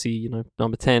outside, obviously, you know,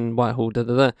 number 10 Whitehall, and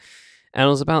it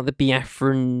was about the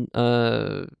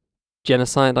Biafran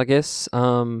genocide, I guess.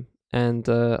 And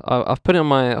I've put it on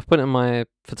my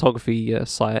photography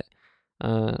site,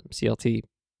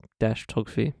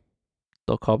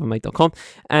 crt-photography.carbonmate.com,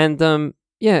 and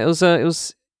yeah, it was.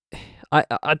 I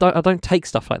don't take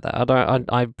stuff like that.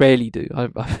 I rarely do.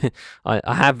 I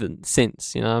haven't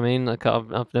since. You know what I mean? Like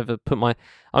I've never been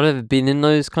in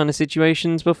those kind of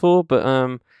situations before. But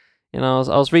you know,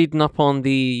 I was reading up on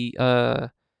the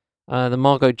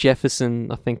Margo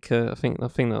Jefferson, I think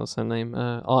that was her name,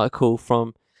 article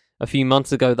from a few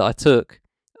months ago that I took,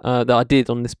 that I did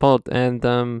on this pod, and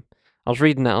I was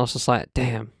reading that, and I was just like,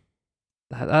 damn,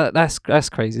 that's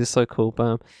crazy. It's so cool.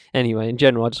 But anyway, in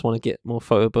general, I just want to get more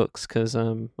photo books because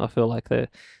I feel like they're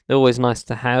always nice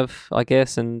to have, I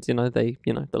guess, and they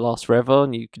last forever,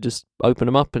 and you could just open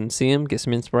them up and see them, get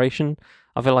some inspiration.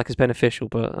 I feel like it's beneficial,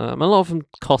 but a lot of them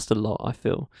cost a lot, I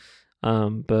feel.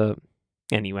 But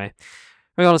anyway,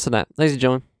 regardless of that, ladies and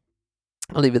gentlemen,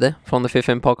 I'll leave it there from the 5th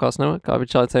M Podcast Network. I've been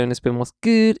Charlie Taylor, and it's been What's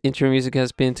Good. Intro music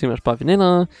has been Too Much by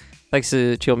Vanilla. Thanks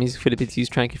to Chill Music for the Beats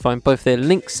Used track. You can find both their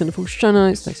links in the full show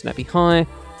notes. Thanks to Nappy High,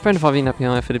 friend of Harvey Nappy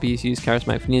High for the Beats Used,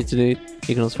 Charismatic for Need to Do.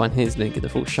 You can also find his link in the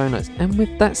full show notes. And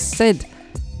with that said,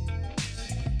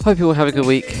 hope you all have a good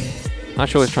week. I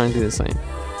shall always try and do the same.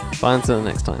 Bye until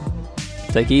next time.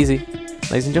 Take it easy,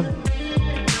 ladies and gentlemen.